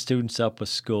 sign students up with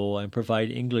school, and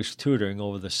provide English tutoring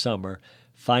over the summer,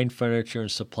 find furniture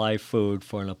and supply food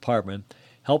for an apartment,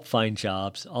 help find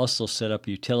jobs, also set up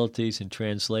utilities and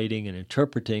translating and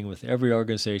interpreting with every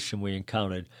organization we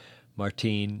encountered,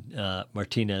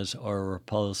 Martinez or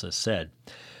Raposa said.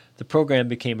 The program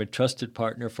became a trusted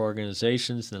partner for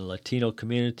organizations in the Latino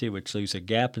community, which leaves a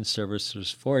gap in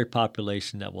services for a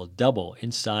population that will double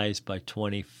in size by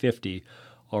 2050,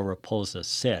 or Raposa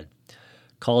said.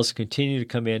 Calls continue to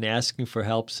come in asking for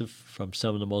help from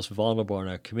some of the most vulnerable in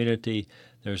our community.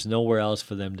 There's nowhere else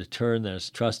for them to turn that is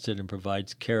trusted and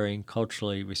provides caring,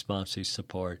 culturally responsive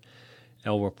support,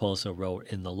 El Raposa wrote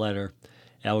in the letter.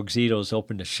 Alexito is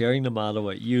open to sharing the model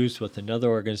it used with another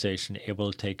organization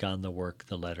able to take on the work,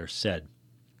 the letter said.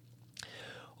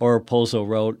 Oropolzo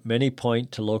wrote, many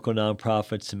point to local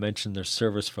nonprofits and mention their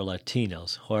service for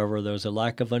Latinos. However, there is a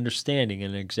lack of understanding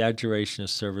and an exaggeration of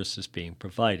services being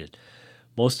provided.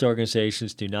 Most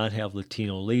organizations do not have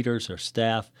Latino leaders or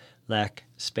staff, lack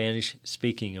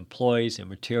Spanish-speaking employees and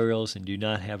materials, and do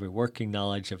not have a working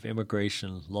knowledge of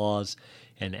immigration laws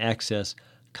and access.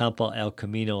 Campa El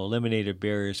Camino eliminated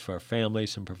barriers for our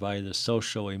families and provided the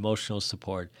social, emotional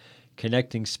support,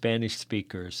 connecting Spanish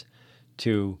speakers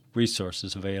to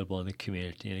resources available in the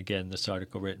community. And again, this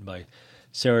article written by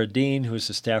Sarah Dean, who is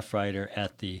a staff writer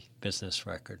at the Business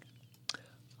Record.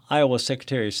 Iowa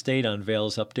Secretary of State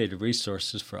unveils updated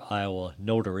resources for Iowa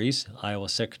notaries. Iowa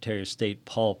Secretary of State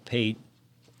Paul Pate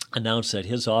announced that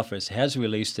his office has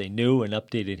released a new and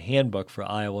updated handbook for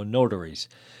Iowa notaries.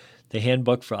 The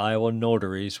handbook for Iowa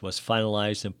notaries was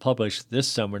finalized and published this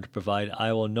summer to provide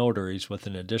Iowa notaries with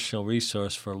an additional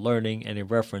resource for learning and a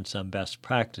reference on best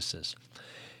practices.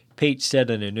 Pate said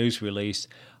in a news release,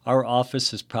 our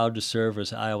office is proud to serve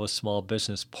as Iowa's small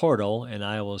business portal, and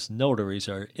Iowa's notaries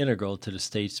are integral to the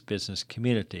state's business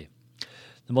community.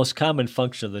 The most common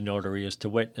function of the notary is to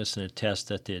witness and attest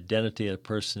that the identity of the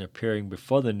person appearing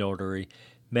before the notary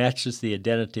matches the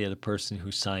identity of the person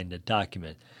who signed the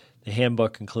document. The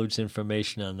handbook includes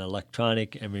information on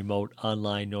electronic and remote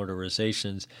online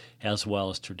notarizations as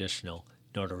well as traditional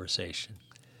notarization.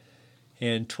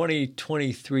 In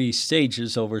 2023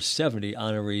 Sages Over 70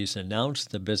 honorees announced,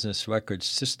 the Business Record's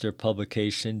sister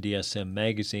publication, DSM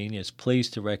Magazine, is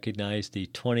pleased to recognize the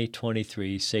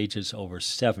 2023 Sages Over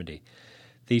 70.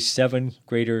 These 7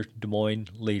 Greater Des Moines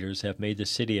leaders have made the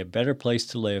city a better place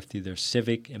to live through their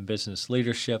civic and business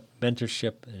leadership,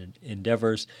 mentorship, and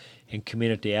endeavors, and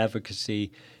community advocacy.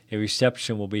 A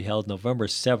reception will be held November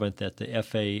 7th at the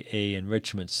FAA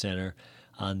Enrichment Center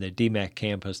on the DMAC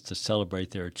campus to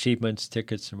celebrate their achievements.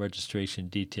 Tickets and registration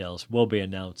details will be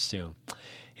announced soon.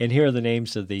 And here are the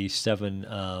names of the 7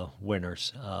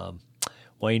 winners.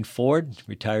 Wayne Ford,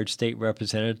 retired state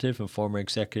representative and former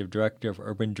executive director of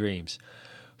Urban Dreams.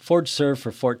 Ford served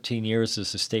for 14 years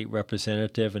as a state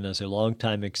representative and as a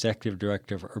longtime executive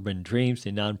director of Urban Dreams, a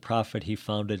nonprofit he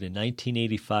founded in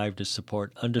 1985 to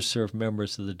support underserved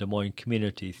members of the Des Moines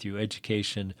community through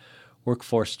education,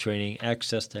 workforce training,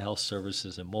 access to health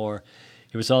services, and more.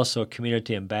 He was also a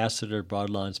community ambassador at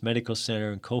Broadlawns Medical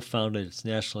Center and co-founded its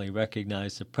nationally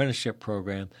recognized apprenticeship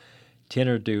program to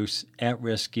introduce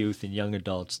at-risk youth and young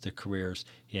adults to careers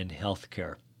in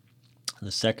healthcare.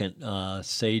 The second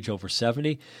sage over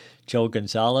 70, Joe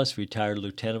Gonzalez, retired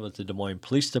lieutenant with the Des Moines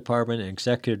Police Department and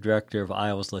executive director of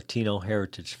Iowa's Latino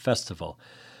Heritage Festival.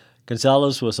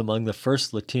 Gonzalez was among the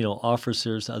first Latino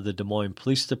officers of the Des Moines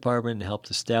Police Department and helped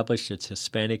establish its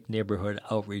Hispanic Neighborhood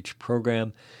Outreach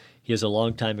Program. He is a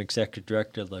longtime executive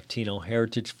director of the Latino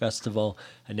Heritage Festival,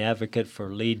 an advocate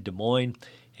for Lead Des Moines,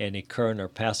 and a current or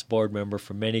past board member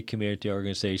for many community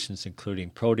organizations,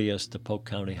 including Proteus, the Polk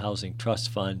County Housing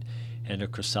Trust Fund, and the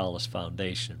Chrysalis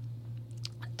Foundation.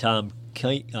 Tom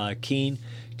Keene,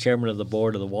 chairman of the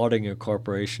board of the Waldinger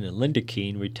Corporation, and Linda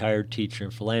Keene, retired teacher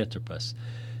and philanthropist.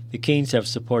 The Keenes have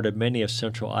supported many of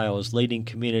Central Iowa's leading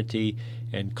community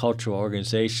and cultural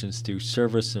organizations through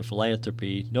service and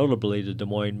philanthropy, notably the Des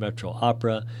Moines Metro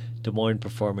Opera, Des Moines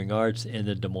Performing Arts, and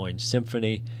the Des Moines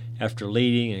Symphony. After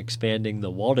leading and expanding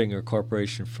the Waldinger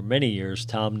Corporation for many years,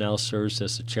 Tom now serves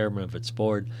as the chairman of its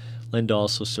board. Linda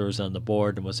also serves on the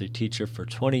board and was a teacher for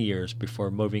 20 years before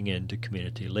moving into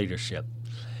community leadership.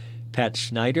 Pat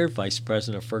Schneider, Vice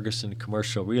President of Ferguson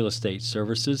Commercial Real Estate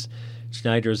Services.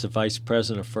 Schneider is the Vice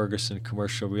President of Ferguson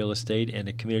Commercial Real Estate and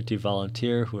a community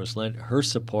volunteer who has lent her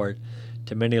support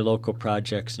to many local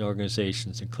projects and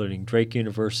organizations, including Drake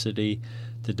University,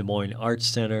 the Des Moines Arts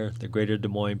Center, the Greater Des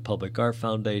Moines Public Art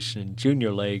Foundation,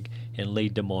 Junior League, and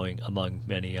Lead Des Moines, among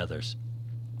many others.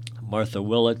 Martha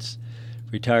Willits,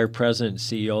 retired president and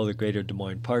CEO of the Greater Des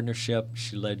Moines Partnership.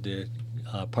 She led the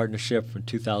partnership from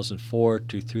 2004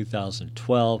 to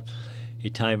 2012, a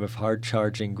time of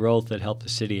hard-charging growth that helped the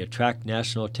city attract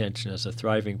national attention as a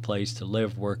thriving place to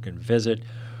live, work, and visit.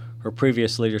 Her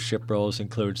previous leadership roles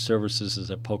include services as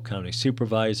a Polk County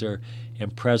supervisor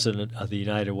and president of the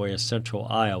United Way of Central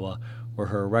Iowa, where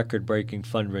her record-breaking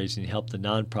fundraising helped the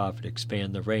nonprofit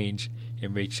expand the range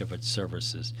and reach of its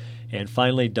services. And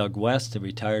finally, Doug West, a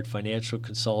retired financial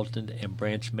consultant and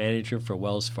branch manager for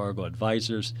Wells Fargo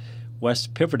Advisors.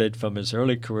 West pivoted from his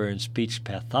early career in speech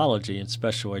pathology and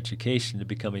special education to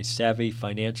become a savvy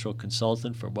financial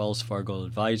consultant for Wells Fargo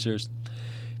Advisors.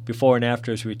 Before and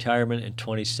after his retirement in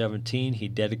 2017, he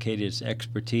dedicated his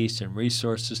expertise and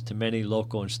resources to many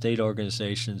local and state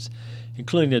organizations,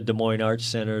 including the Des Moines Arts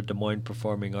Center, Des Moines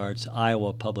Performing Arts,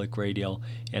 Iowa Public Radio,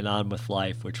 and On With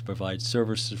Life, which provides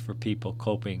services for people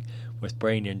coping with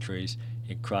brain injuries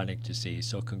and chronic disease.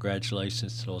 So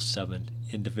congratulations to those 7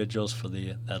 individuals for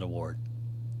that award.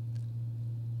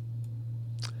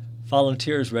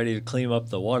 Volunteers ready to clean up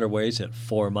the waterways at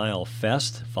 4 Mile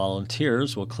Fest.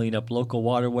 Volunteers will clean up local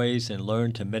waterways and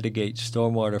learn to mitigate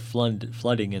stormwater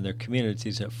flooding in their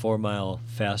communities at 4 Mile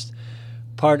Fest,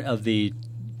 part of the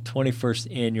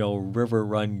 21st annual River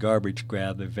Run Garbage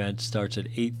Grab event. Starts at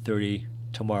 8:30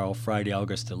 tomorrow, Friday,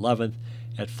 August 11th,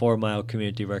 at 4 Mile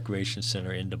Community Recreation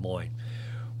Center in Des Moines.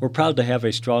 We're proud to have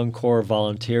a strong core of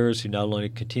volunteers who not only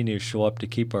continue to show up to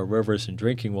keep our rivers and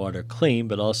drinking water clean,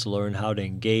 but also learn how to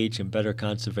engage in better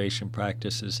conservation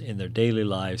practices in their daily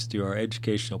lives through our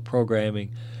educational programming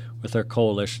with our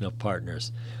coalition of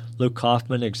partners. Luke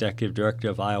Hoffman, Executive Director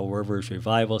of Iowa Rivers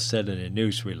Revival, said in a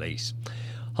news release.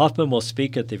 Hoffman will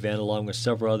speak at the event along with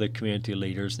several other community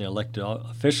leaders and elected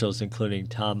officials, including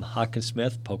Tom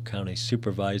Hockensmith, Polk County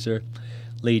Supervisor,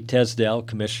 Lee Tesdale,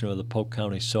 Commissioner of the Polk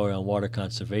County Soil and Water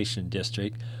Conservation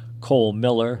District, Cole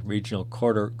Miller, Regional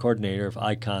Coordinator of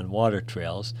Icon Water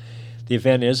Trails. The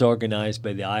event is organized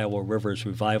by the Iowa Rivers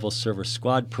Revival Service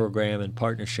Squad Program in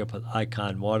partnership with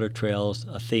Icon Water Trails,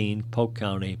 Athene, Polk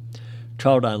County,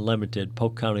 Trout Unlimited,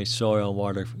 Polk County Soil and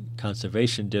Water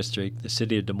Conservation District, the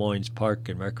City of Des Moines Park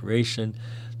and Recreation,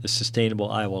 the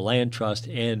Sustainable Iowa Land Trust,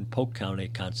 and Polk County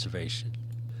Conservation.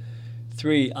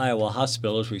 3 Iowa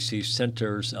hospitals received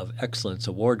Centers of Excellence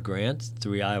Award grants.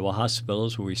 3 Iowa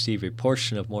hospitals will receive a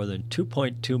portion of more than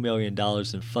 $2.2 million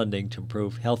in funding to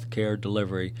improve health care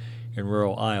delivery in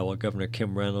rural Iowa, Governor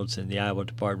Kim Reynolds and the Iowa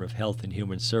Department of Health and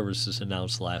Human Services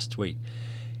announced last week.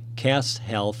 Cass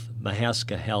Health,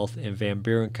 Mahaska Health, and Van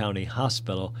Buren County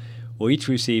Hospital will each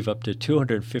receive up to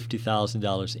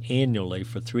 $250,000 annually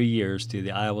for 3 years through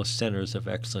the Iowa Centers of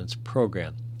Excellence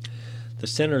program. The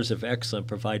Centers of Excellence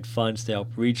provide funds to help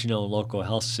regional and local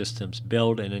health systems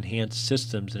build and enhance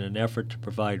systems in an effort to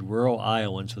provide rural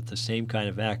Iowans with the same kind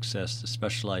of access to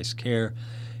specialized care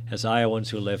as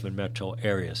Iowans who live in metro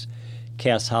areas.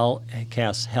 Cass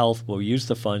Health will use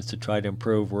the funds to try to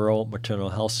improve rural maternal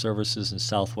health services in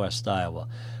southwest Iowa.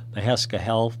 Mahaska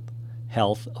Health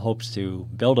hopes to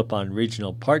build upon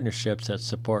regional partnerships that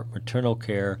support maternal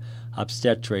care,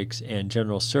 obstetrics, and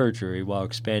general surgery while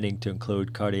expanding to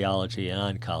include cardiology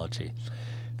and oncology.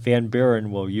 Van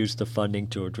Buren will use the funding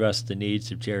to address the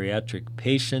needs of geriatric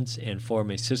patients and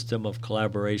form a system of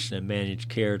collaboration and managed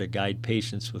care to guide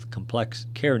patients with complex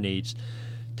care needs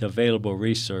to available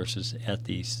resources at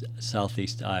the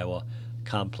Southeast Iowa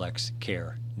Complex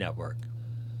Care Network.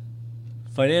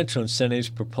 Financial incentives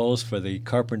proposed for the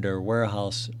Carpenter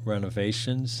Warehouse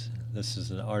renovations. This is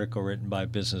an article written by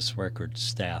Business Record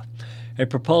staff. A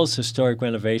proposed historic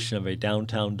renovation of a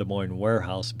downtown Des Moines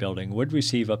warehouse building would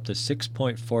receive up to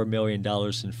 $6.4 million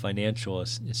in financial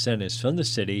incentives from the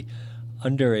city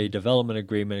under a development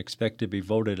agreement expected to be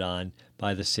voted on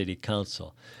by the City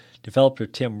Council. Developer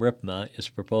Tim Ripma is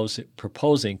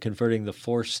proposing converting the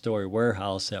 4-story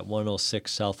warehouse at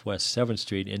 106 Southwest 7th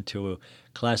Street into a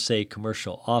Class A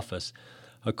commercial office,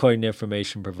 according to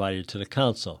information provided to the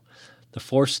Council. The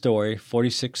 4-story,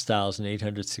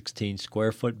 46,816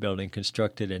 square foot building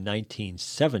constructed in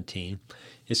 1917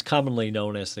 is commonly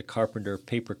known as the Carpenter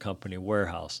Paper Company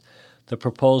Warehouse. The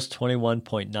proposed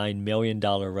 $21.9 million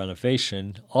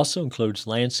renovation also includes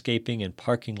landscaping and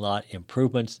parking lot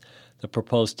improvements. The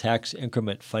proposed tax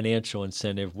increment financial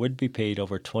incentive would be paid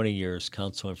over 20 years,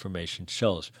 Council information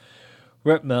shows.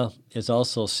 Ripma is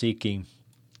also seeking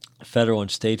federal and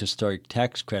state historic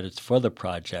tax credits for the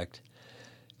project.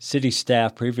 City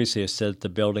staff previously has said that the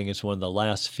building is one of the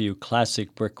last few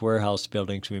classic brick warehouse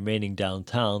buildings remaining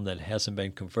downtown that hasn't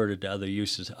been converted to other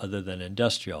uses other than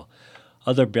industrial.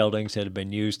 Other buildings that have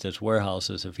been used as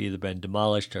warehouses have either been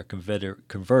demolished or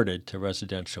converted to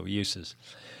residential uses.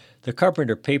 The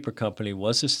Carpenter Paper Company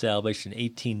was established in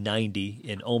 1890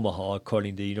 in Omaha,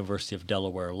 according to the University of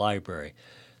Delaware Library.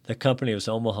 The company was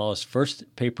Omaha's first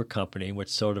paper company, which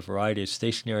sold a variety of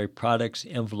stationery products,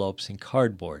 envelopes, and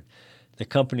cardboard. The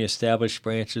company established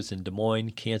branches in Des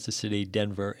Moines, Kansas City,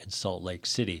 Denver, and Salt Lake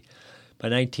City. By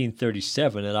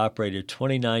 1937, it operated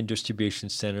 29 distribution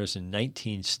centers in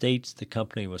 19 states. The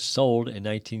company was sold in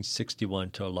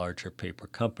 1961 to a larger paper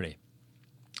company.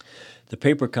 The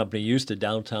paper company used the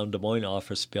downtown Des Moines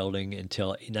office building until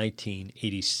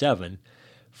 1987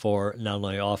 for not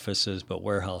only offices but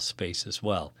warehouse space as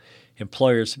well.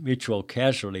 Employers Mutual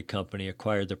Casualty Company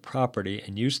acquired the property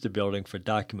and used the building for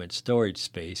document storage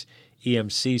space.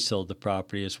 EMC sold the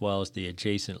property as well as the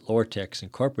adjacent Lortex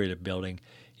Incorporated building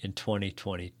in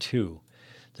 2022.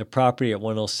 The property at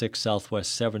 106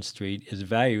 Southwest 7th Street is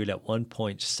valued at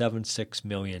 $1.76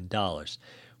 million.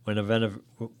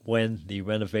 When the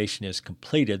renovation is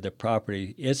completed, the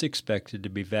property is expected to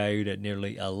be valued at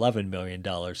nearly $11 million,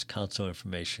 Council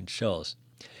information shows.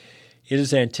 It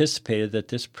is anticipated that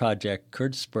this project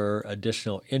could spur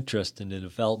additional interest in the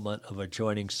development of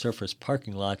adjoining surface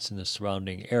parking lots in the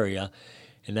surrounding area,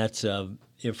 and that's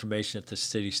information that the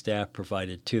city staff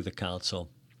provided to the Council.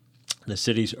 The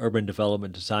city's Urban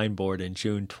Development Design Board in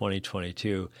June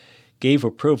 2022 gave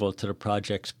approval to the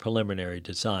project's preliminary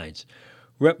designs.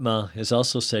 Ripma has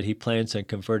also said he plans on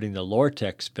converting the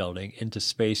Lortex building into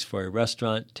space for a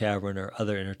restaurant, tavern, or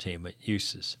other entertainment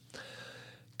uses.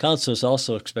 Council is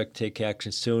also expected to take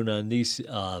action soon on these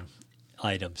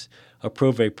items.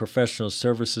 Approve a professional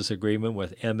services agreement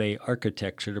with MA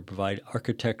Architecture to provide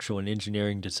architectural and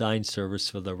engineering design service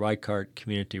for the Reichart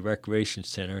Community Recreation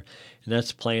Center, and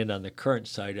that's planned on the current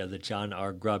site of the John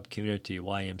R. Grubb Community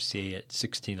YMCA at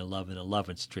 1611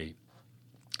 11th Street.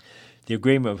 The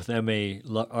agreement with MA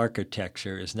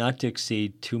Architecture is not to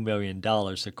exceed $2 million,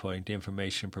 according to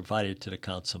information provided to the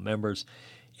council members.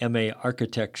 MA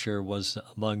Architecture was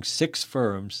among 6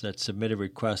 firms that submitted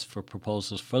requests for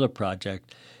proposals for the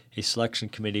project. A selection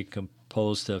committee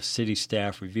composed of city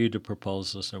staff reviewed the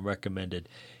proposals and recommended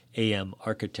AM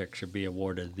Architecture be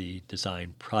awarded the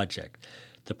design project.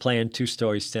 The planned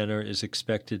 2-story center is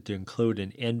expected to include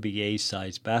an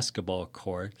NBA-sized basketball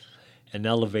court, an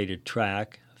elevated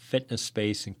track, fitness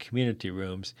space, and community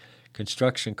rooms.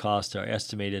 Construction costs are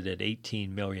estimated at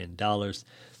 $18 million.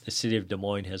 The City of Des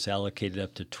Moines has allocated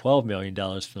up to $12 million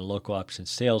from the local option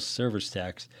sales service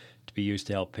tax to be used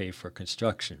to help pay for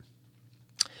construction.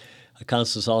 The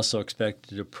council is also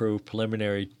expected to approve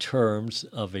preliminary terms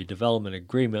of a development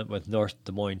agreement with North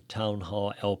Des Moines Town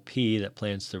Hall LP that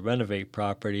plans to renovate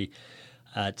property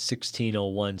at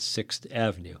 1601 6th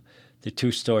Avenue. The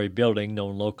two-story building,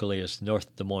 known locally as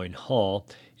North Des Moines Hall,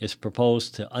 is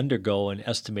proposed to undergo an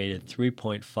estimated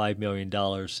 $3.5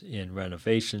 million in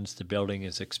renovations. The building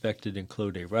is expected to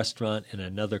include a restaurant and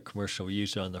another commercial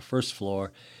user on the first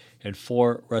floor and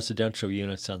 4 residential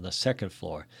units on the second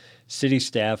floor. City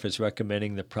staff is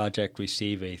recommending the project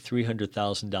receive a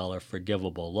 $300,000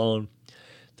 forgivable loan.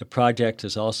 The project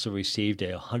has also received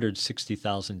a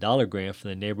 $160,000 grant from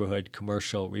the Neighborhood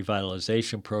Commercial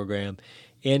Revitalization Program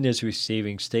and is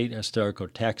receiving state and historical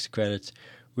tax credits.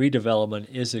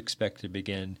 Redevelopment is expected to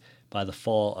begin by the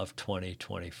fall of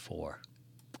 2024.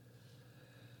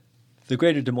 The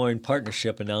Greater Des Moines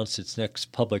Partnership announced its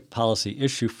next public policy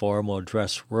issue forum will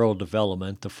address rural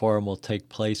development. The forum will take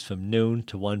place from noon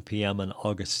to 1 p.m. on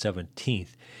August 17th.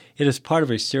 It is part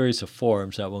of a series of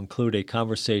forums that will include a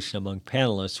conversation among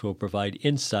panelists who will provide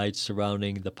insights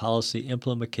surrounding the policy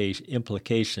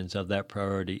implications of that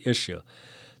priority issue.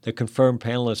 The confirmed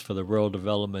panelists for the Rural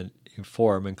Development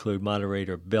Forum include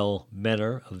moderator Bill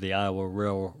Menner of the Iowa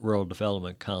Rural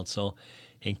Development Council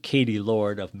and Katie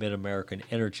Lord of Mid-American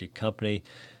Energy Company.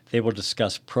 They will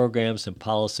discuss programs and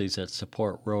policies that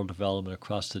support rural development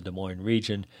across the Des Moines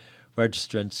region.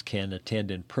 Registrants can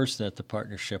attend in person at the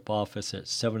partnership office at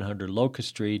 700 Locust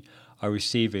Street or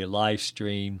receive a live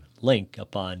stream link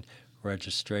upon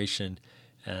registration,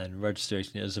 and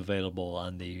registration is available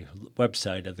on the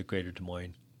website of the Greater Des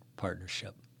Moines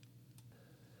Partnership.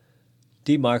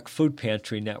 DMARC Food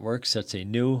Pantry Network sets a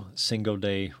new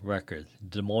single-day record.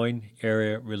 Des Moines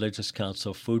Area Religious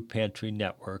Council Food Pantry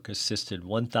Network assisted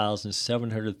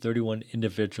 1,731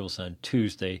 individuals on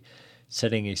Tuesday,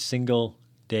 setting a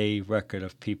single-day record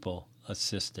of people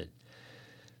assisted.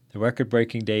 The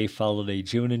record-breaking day followed a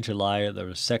June and July that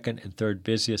were the second and third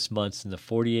busiest months in the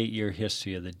 48-year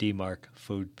history of the DMARC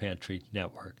Food Pantry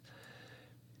Network.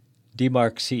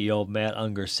 DMARC CEO Matt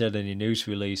Unger said in a news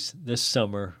release, This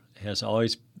summer has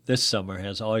always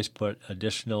put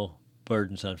additional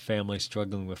burdens on families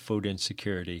struggling with food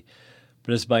insecurity,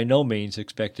 but is by no means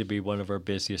expected to be one of our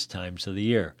busiest times of the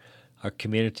year. Our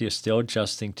community is still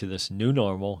adjusting to this new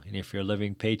normal, and if you're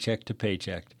living paycheck to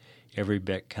paycheck, every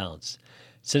bit counts.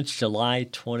 Since July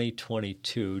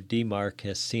 2022, DMARC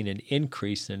has seen an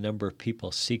increase in the number of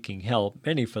people seeking help,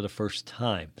 many for the first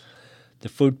time. The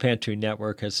Food Pantry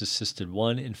Network has assisted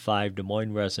 1 in 5 Des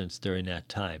Moines residents during that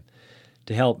time.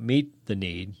 To help meet the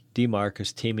need, DMARC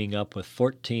is teaming up with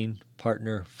 14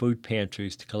 partner food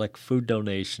pantries to collect food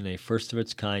donation in a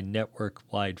first-of-its-kind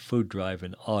network-wide food drive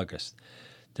in August.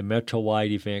 The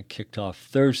Metro-wide event kicked off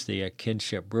Thursday at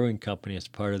Kinship Brewing Company as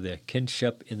part of the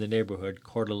Kinship in the Neighborhood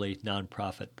quarterly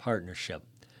nonprofit partnership.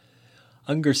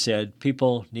 Unger said,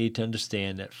 people need to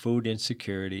understand that food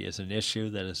insecurity is an issue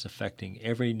that is affecting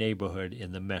every neighborhood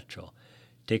in the Metro.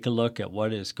 Take a look at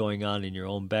what is going on in your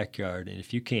own backyard, and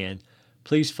if you can,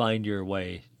 please find your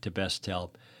way to best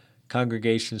help.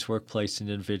 Congregations, workplace, and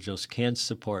individuals can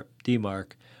support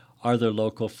DMARC or their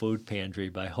local food pantry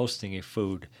by hosting a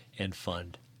food and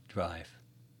fund drive.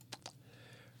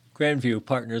 Grandview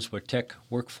partners with tech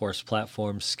workforce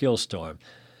platform SkillStorm.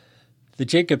 The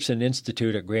Jacobson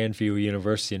Institute at Grandview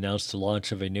University announced the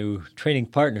launch of a new training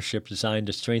partnership designed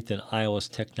to strengthen Iowa's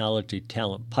technology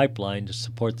talent pipeline to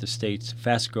support the state's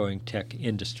fast-growing tech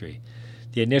industry.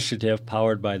 The initiative,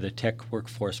 powered by the tech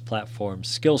workforce platform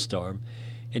SkillStorm,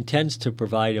 intends to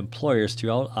provide employers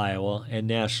throughout Iowa and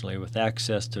nationally with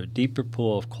access to a deeper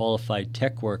pool of qualified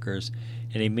tech workers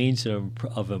and a means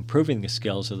of improving the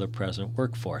skills of the present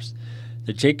workforce.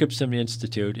 The Jacobson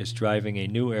Institute is driving a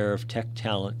new era of tech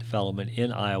talent development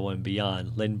in Iowa and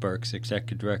beyond, Lynn Burks,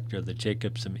 executive director of the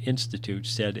Jacobson Institute,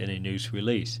 said in a news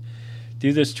release.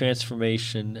 Through this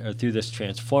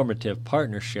transformative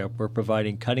partnership, we're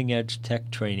providing cutting-edge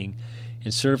tech training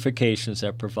and certifications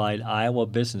that provide Iowa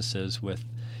businesses with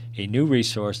a new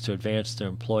resource to advance their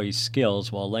employees'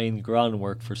 skills while laying the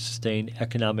groundwork for sustained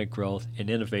economic growth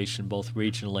and innovation both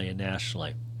regionally and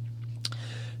nationally.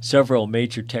 Several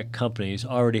major tech companies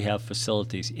already have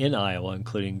facilities in Iowa,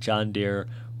 including John Deere,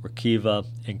 Workiva,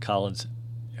 and Collins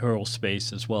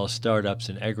Aerospace, as well as startups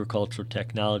in agricultural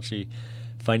technology,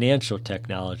 financial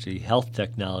technology, health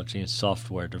technology, and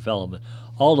software development,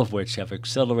 all of which have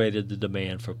accelerated the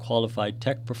demand for qualified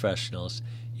tech professionals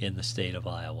in the state of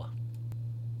Iowa.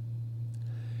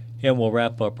 And we'll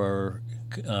wrap up our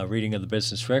reading of the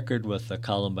business record with a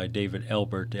column by David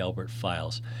Elbert, the Elbert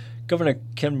Files. Governor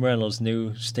Kim Reynolds'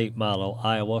 new state motto,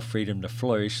 Iowa, Freedom to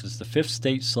Flourish, is the fifth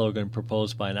state slogan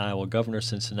proposed by an Iowa governor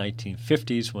since the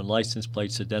 1950s when license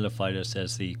plates identified us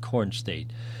as the Corn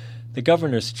State. The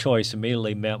governor's choice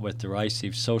immediately met with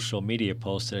derisive social media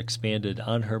posts that expanded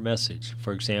on her message.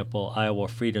 For example, Iowa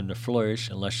Freedom to Flourish,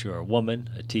 unless you're a woman,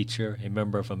 a teacher, a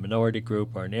member of a minority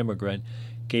group, or an immigrant,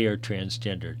 gay or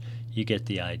transgendered. You get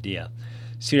the idea.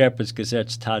 Cedar Rapids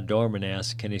Gazette's Todd Dorman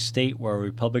asked, can a state where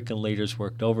Republican leaders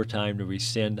worked overtime to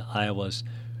rescind Iowa's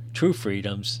true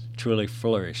freedoms truly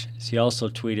flourish? He also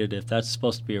tweeted, if that's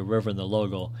supposed to be a river in the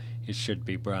logo, it should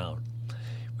be brown.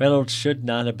 Reynolds should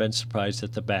not have been surprised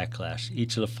at the backlash.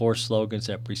 Each of the four slogans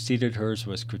that preceded hers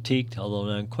was critiqued, although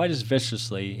none quite as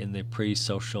viciously in the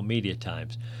pre-social media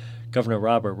times. Governor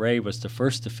Robert Ray was the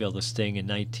first to feel the sting in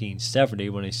 1970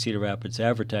 when a Cedar Rapids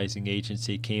advertising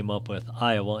agency came up with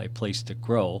Iowa, a place to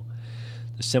grow.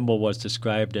 The symbol was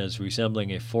described as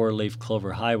resembling a four-leaf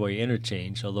clover highway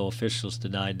interchange, although officials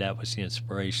denied that was the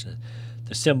inspiration.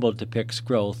 The symbol depicts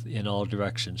growth in all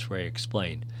directions, Ray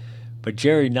explained. But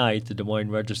Jerry Knight, the Des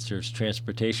Moines Register's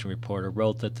transportation reporter,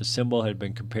 wrote that the symbol had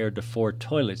been compared to four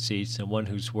toilet seats, and one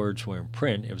whose words were in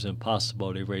print. It was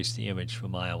impossible to erase the image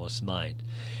from Iowa's mind.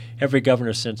 Every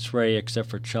governor since Ray, except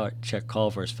for Chet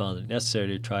Culver, has found it necessary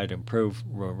to try to improve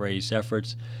Ray's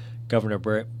efforts. Governor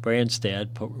Branstad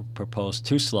proposed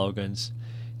two slogans.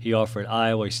 He offered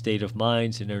Iowa State of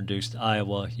Minds and introduced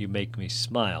Iowa You Make Me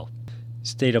Smile.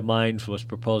 State of Mind was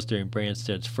proposed during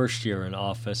Branstad's first year in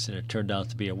office, and it turned out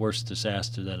to be a worse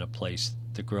disaster than a place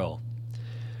to grow.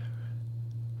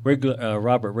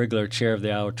 Robert Rigler, chair of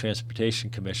the Iowa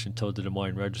Transportation Commission, told the Des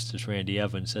Moines Register's Randy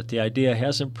Evans that the idea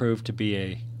hasn't proved to be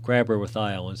a grabber with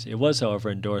Iowans. It was, however,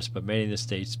 endorsed by many of the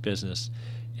state's business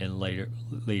and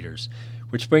leaders.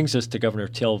 Which brings us to Governor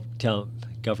Tom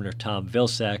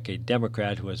Vilsack, a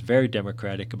Democrat who was very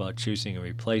democratic about choosing a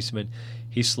replacement.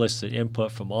 He solicited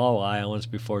input from all Iowans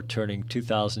before turning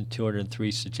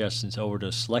 2,203 suggestions over to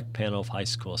a select panel of high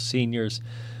school seniors.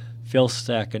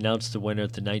 Vilsack announced the winner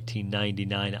at the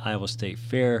 1999 Iowa State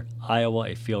Fair, Iowa,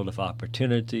 a Field of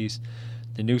Opportunities.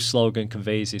 The new slogan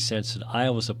conveys a sense that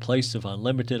Iowa is a place of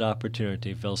unlimited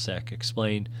opportunity, Vilsack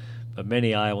explained, but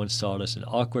many Iowans saw it as an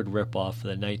awkward ripoff of the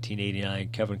 1989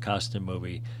 Kevin Costner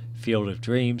movie, Field of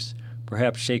Dreams.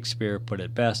 Perhaps Shakespeare put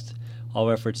it best,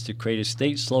 all efforts to create a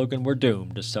state slogan were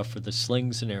doomed to suffer the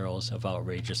slings and arrows of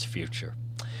outrageous future.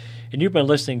 And you've been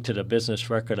listening to the Business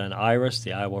Record on IRIS,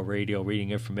 the Iowa Radio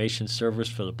Reading Information Service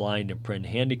for the Blind and Print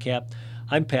Handicapped.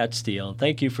 I'm Pat Steele, and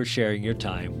thank you for sharing your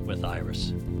time with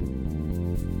IRIS.